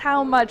 That's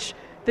how much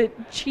the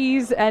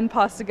cheese and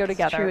pasta go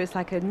together. It's true, it's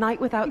like a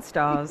night without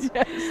stars.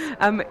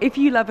 Yes. If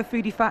you love a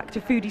foodie fact, a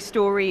foodie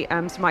story,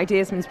 some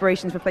ideas, some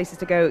inspirations for places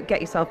to go,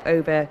 get yourself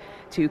over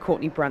to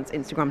Courtney Brandt's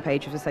Instagram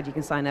page. As I said, you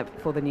can sign up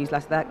for the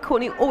newsletter there.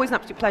 Courtney, always an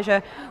absolute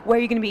pleasure. Where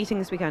are you going to be eating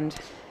this weekend?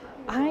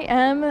 I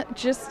am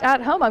just at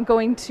home. I'm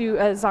going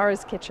to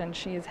Zara's Kitchen.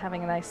 She is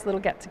having a nice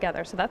little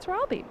get-together, so that's where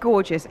I'll be.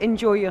 Gorgeous.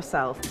 Enjoy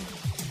yourself.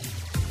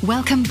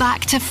 Welcome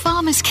back to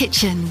Farmer's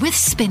Kitchen with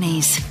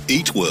Spinneys.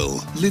 Eat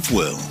well, live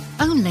well.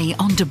 Only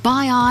on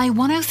Dubai Eye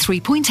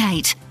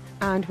 103.8.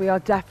 And we are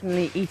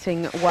definitely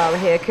eating well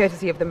here,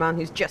 courtesy of the man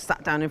who's just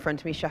sat down in front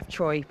of me, Chef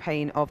Troy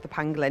Payne of the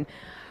Pangolin.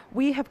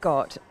 We have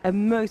got a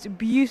most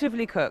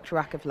beautifully cooked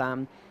rack of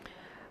lamb,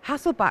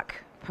 Hasselback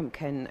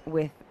pumpkin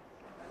with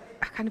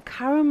a kind of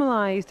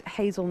caramelised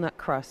hazelnut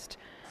crust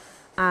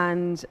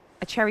and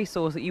a cherry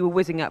sauce that you were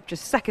whizzing up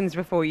just seconds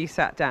before you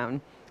sat down.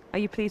 Are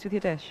you pleased with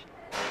your dish?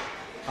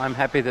 I'm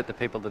happy that the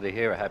people that are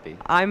here are happy.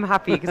 I'm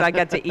happy because I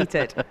get to eat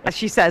it, as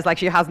she says, like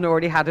she hasn't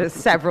already had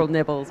several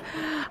nibbles.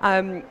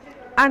 And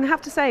I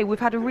have to say, we've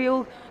had a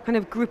real kind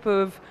of group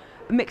of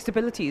mixed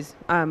abilities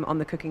on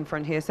the cooking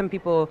front here. Some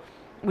people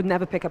would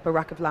never pick up a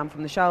rack of lamb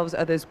from the shelves,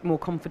 others more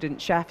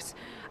confident chefs.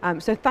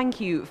 So thank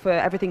you for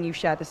everything you've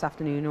shared this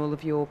afternoon, all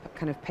of your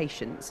kind of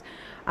patience.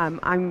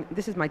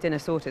 This is my dinner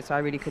sorted, so I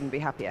really couldn't be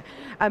happier.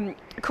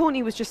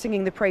 Courtney was just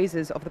singing the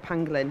praises of the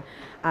Pangolin,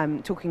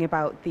 talking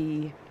about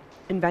the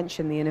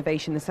invention, the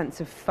innovation, the sense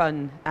of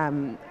fun,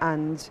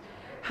 and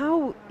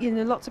how,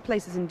 lots of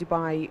places in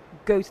Dubai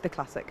go to the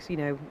classics,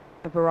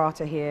 a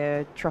burrata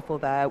here, truffle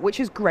there, which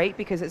is great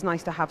because it's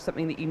nice to have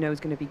something that is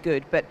going to be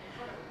good. But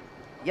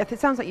yeah, it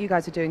sounds like you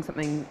guys are doing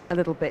something a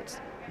little bit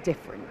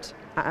different.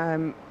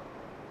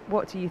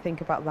 What do you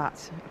think about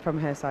that from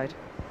her side?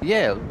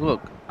 Yeah,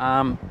 look,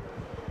 I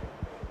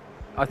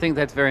think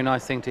that's a very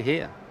nice thing to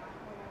hear.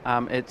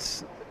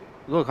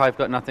 Look, I've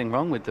got nothing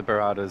wrong with the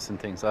burratas and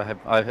things.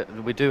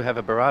 We do have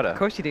a burrata. Of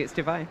course you do. It's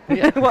Dubai.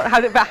 Yeah.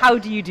 But how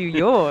do you do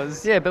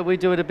yours? Yeah, but we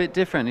do it a bit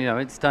different. You know,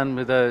 it's done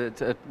with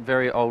a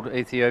very old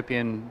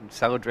Ethiopian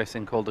salad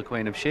dressing called the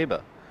Queen of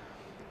Sheba,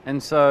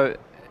 and so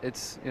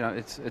it's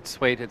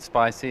sweet, it's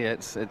spicy,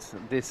 it's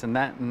this and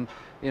that, and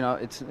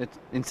it's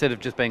instead of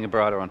just being a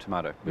burrata on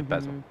tomato with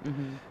basil.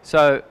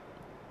 So,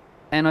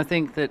 and I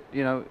think that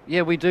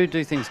we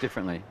do things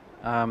differently,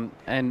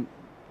 and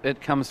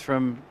it comes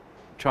from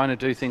trying to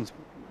do things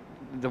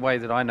the way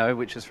that I know,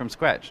 which is from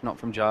scratch, not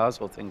from jars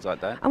or things like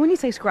that. And when you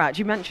say scratch,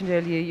 you mentioned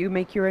earlier you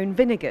make your own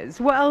vinegars.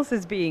 What else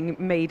is being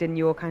made in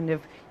your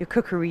your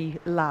cookery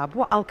lab?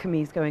 What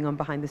alchemy is going on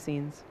behind the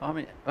scenes? I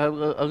mean, a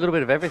little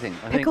bit of everything.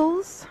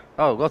 Pickles?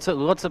 Lots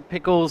of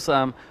pickles,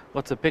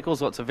 lots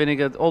of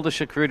vinegar, all the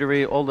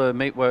charcuterie, all the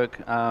meat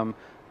work,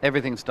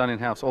 everything's done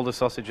in-house, all the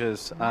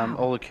sausages,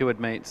 all the cured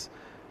meats.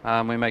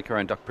 We make our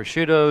own duck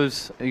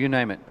prosciuttos, you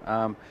name it.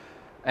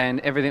 And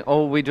everything,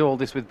 we do all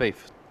this with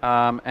beef.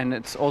 And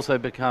it's also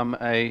become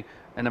an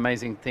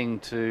amazing thing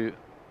to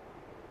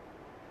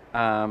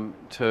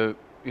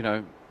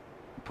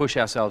push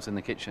ourselves in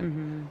the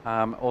kitchen.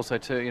 Also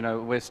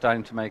we're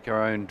starting to make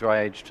our own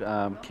dry-aged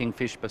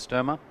kingfish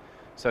pasterma.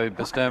 So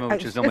pasterma,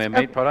 which is normally a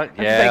meat product.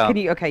 Yeah.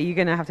 You're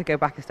going to have to go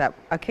back a step.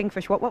 A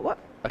kingfish, what?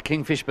 A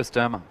kingfish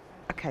pasterma.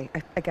 Okay,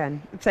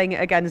 again, saying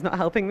it again is not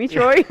helping me,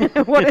 Troy.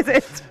 What is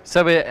it?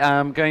 So we're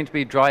going to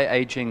be dry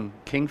aging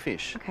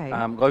kingfish. Okay.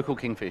 Local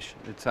kingfish.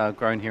 It's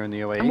grown here in the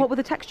UAE. And what will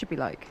the texture be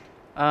like?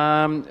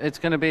 It's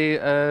going to be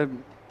a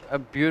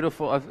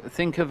beautiful.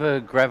 Think of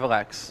a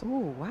Gravlax.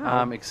 Oh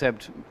wow!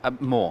 Except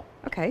more.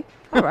 Okay.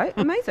 All right.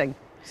 Amazing.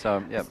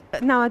 So yeah.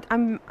 Now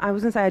I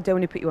was going to say I don't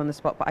want to put you on the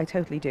spot, but I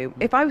totally do.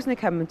 If I was going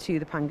to come to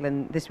the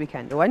Pangolin this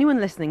weekend, or anyone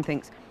listening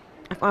thinks,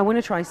 if I want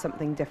to try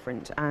something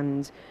different,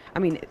 and I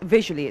mean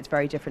visually it's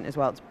very different as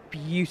well, it's a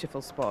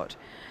beautiful spot,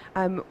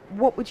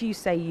 what would you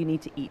say you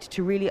need to eat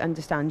to really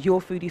understand your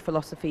foodie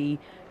philosophy,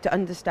 to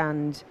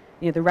understand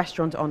the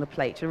restaurant on a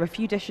plate? Are there a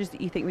few dishes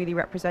that you think really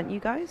represent you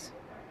guys?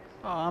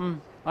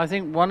 I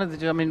think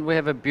we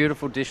have a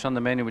beautiful dish on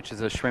the menu which is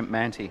a shrimp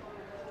manti.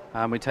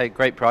 We take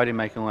great pride in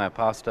making all our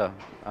pasta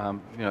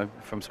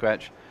from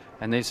scratch,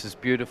 and this is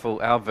beautiful,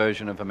 our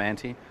version of a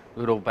manti,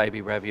 little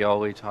baby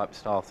ravioli type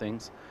style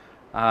things.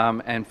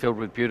 And filled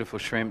with beautiful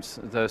shrimps.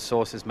 The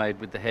sauce is made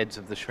with the heads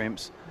of the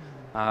shrimps,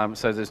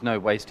 so there's no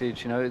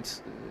wastage.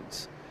 It's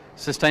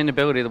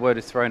sustainability. The word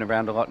is thrown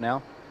around a lot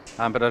now,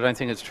 but I don't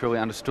think it's truly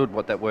understood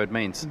what that word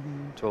means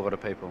to a lot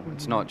of people.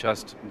 It's not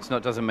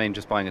doesn't mean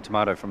just buying a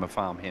tomato from a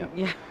farm here.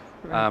 Yeah.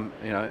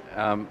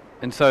 Right.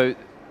 And so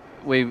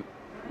we,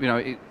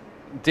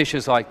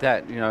 dishes like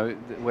that,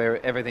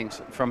 where everything's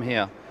from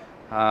here,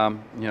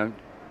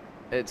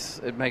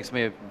 it makes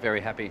me very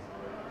happy.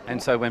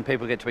 And so when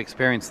people get to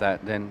experience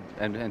that, then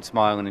and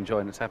smile and enjoy,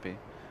 and it's happy.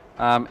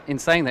 In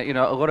saying that,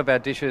 a lot of our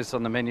dishes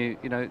on the menu,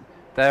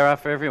 they are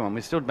for everyone.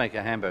 We still make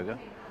a hamburger,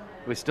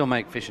 we still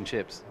make fish and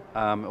chips,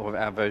 or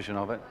our version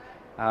of it.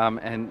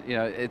 And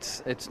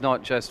it's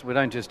not just, we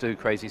don't just do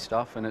crazy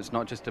stuff, and it's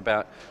not just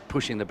about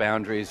pushing the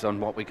boundaries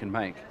on what we can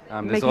make.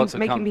 There's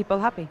making people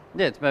happy.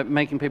 Yeah, it's about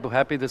making people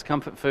happy. There's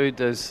comfort food.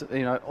 There's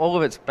all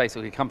of it's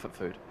basically comfort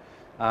food.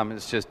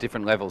 It's just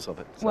different levels of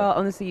it. So. Well,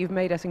 honestly, you've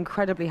made us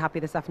incredibly happy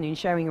this afternoon,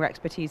 sharing your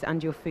expertise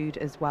and your food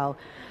as well.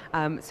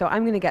 So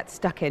I'm going to get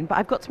stuck in, but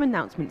I've got some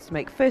announcements to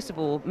make. First of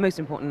all, most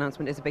important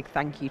announcement is a big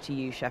thank you to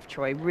you, Chef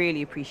Troy.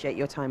 Really appreciate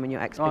your time and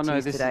your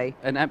expertise today. Is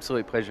an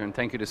absolute pleasure, and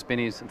thank you to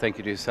Spinneys, and thank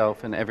you to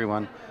yourself and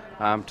everyone,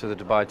 to the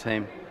Dubai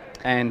team.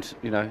 And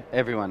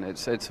everyone,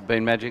 it's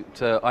been magic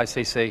to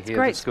ICC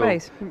here. It's a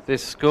great space.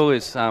 This school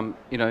is,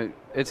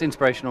 it's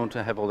inspirational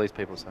to have all these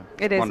people. So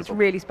it is. Wonderful. It's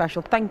really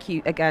special. Thank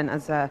you again,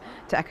 to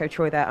echo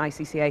Troy there,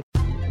 ICCA.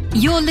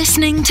 You're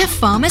listening to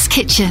Farmer's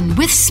Kitchen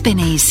with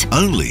Spinneys.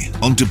 Only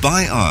on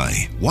Dubai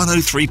Eye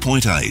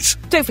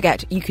 103.8. Don't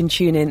forget, you can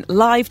tune in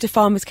live to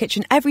Farmer's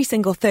Kitchen every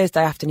single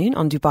Thursday afternoon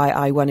on Dubai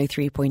Eye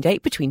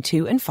 103.8 between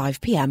 2 and 5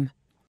 p.m.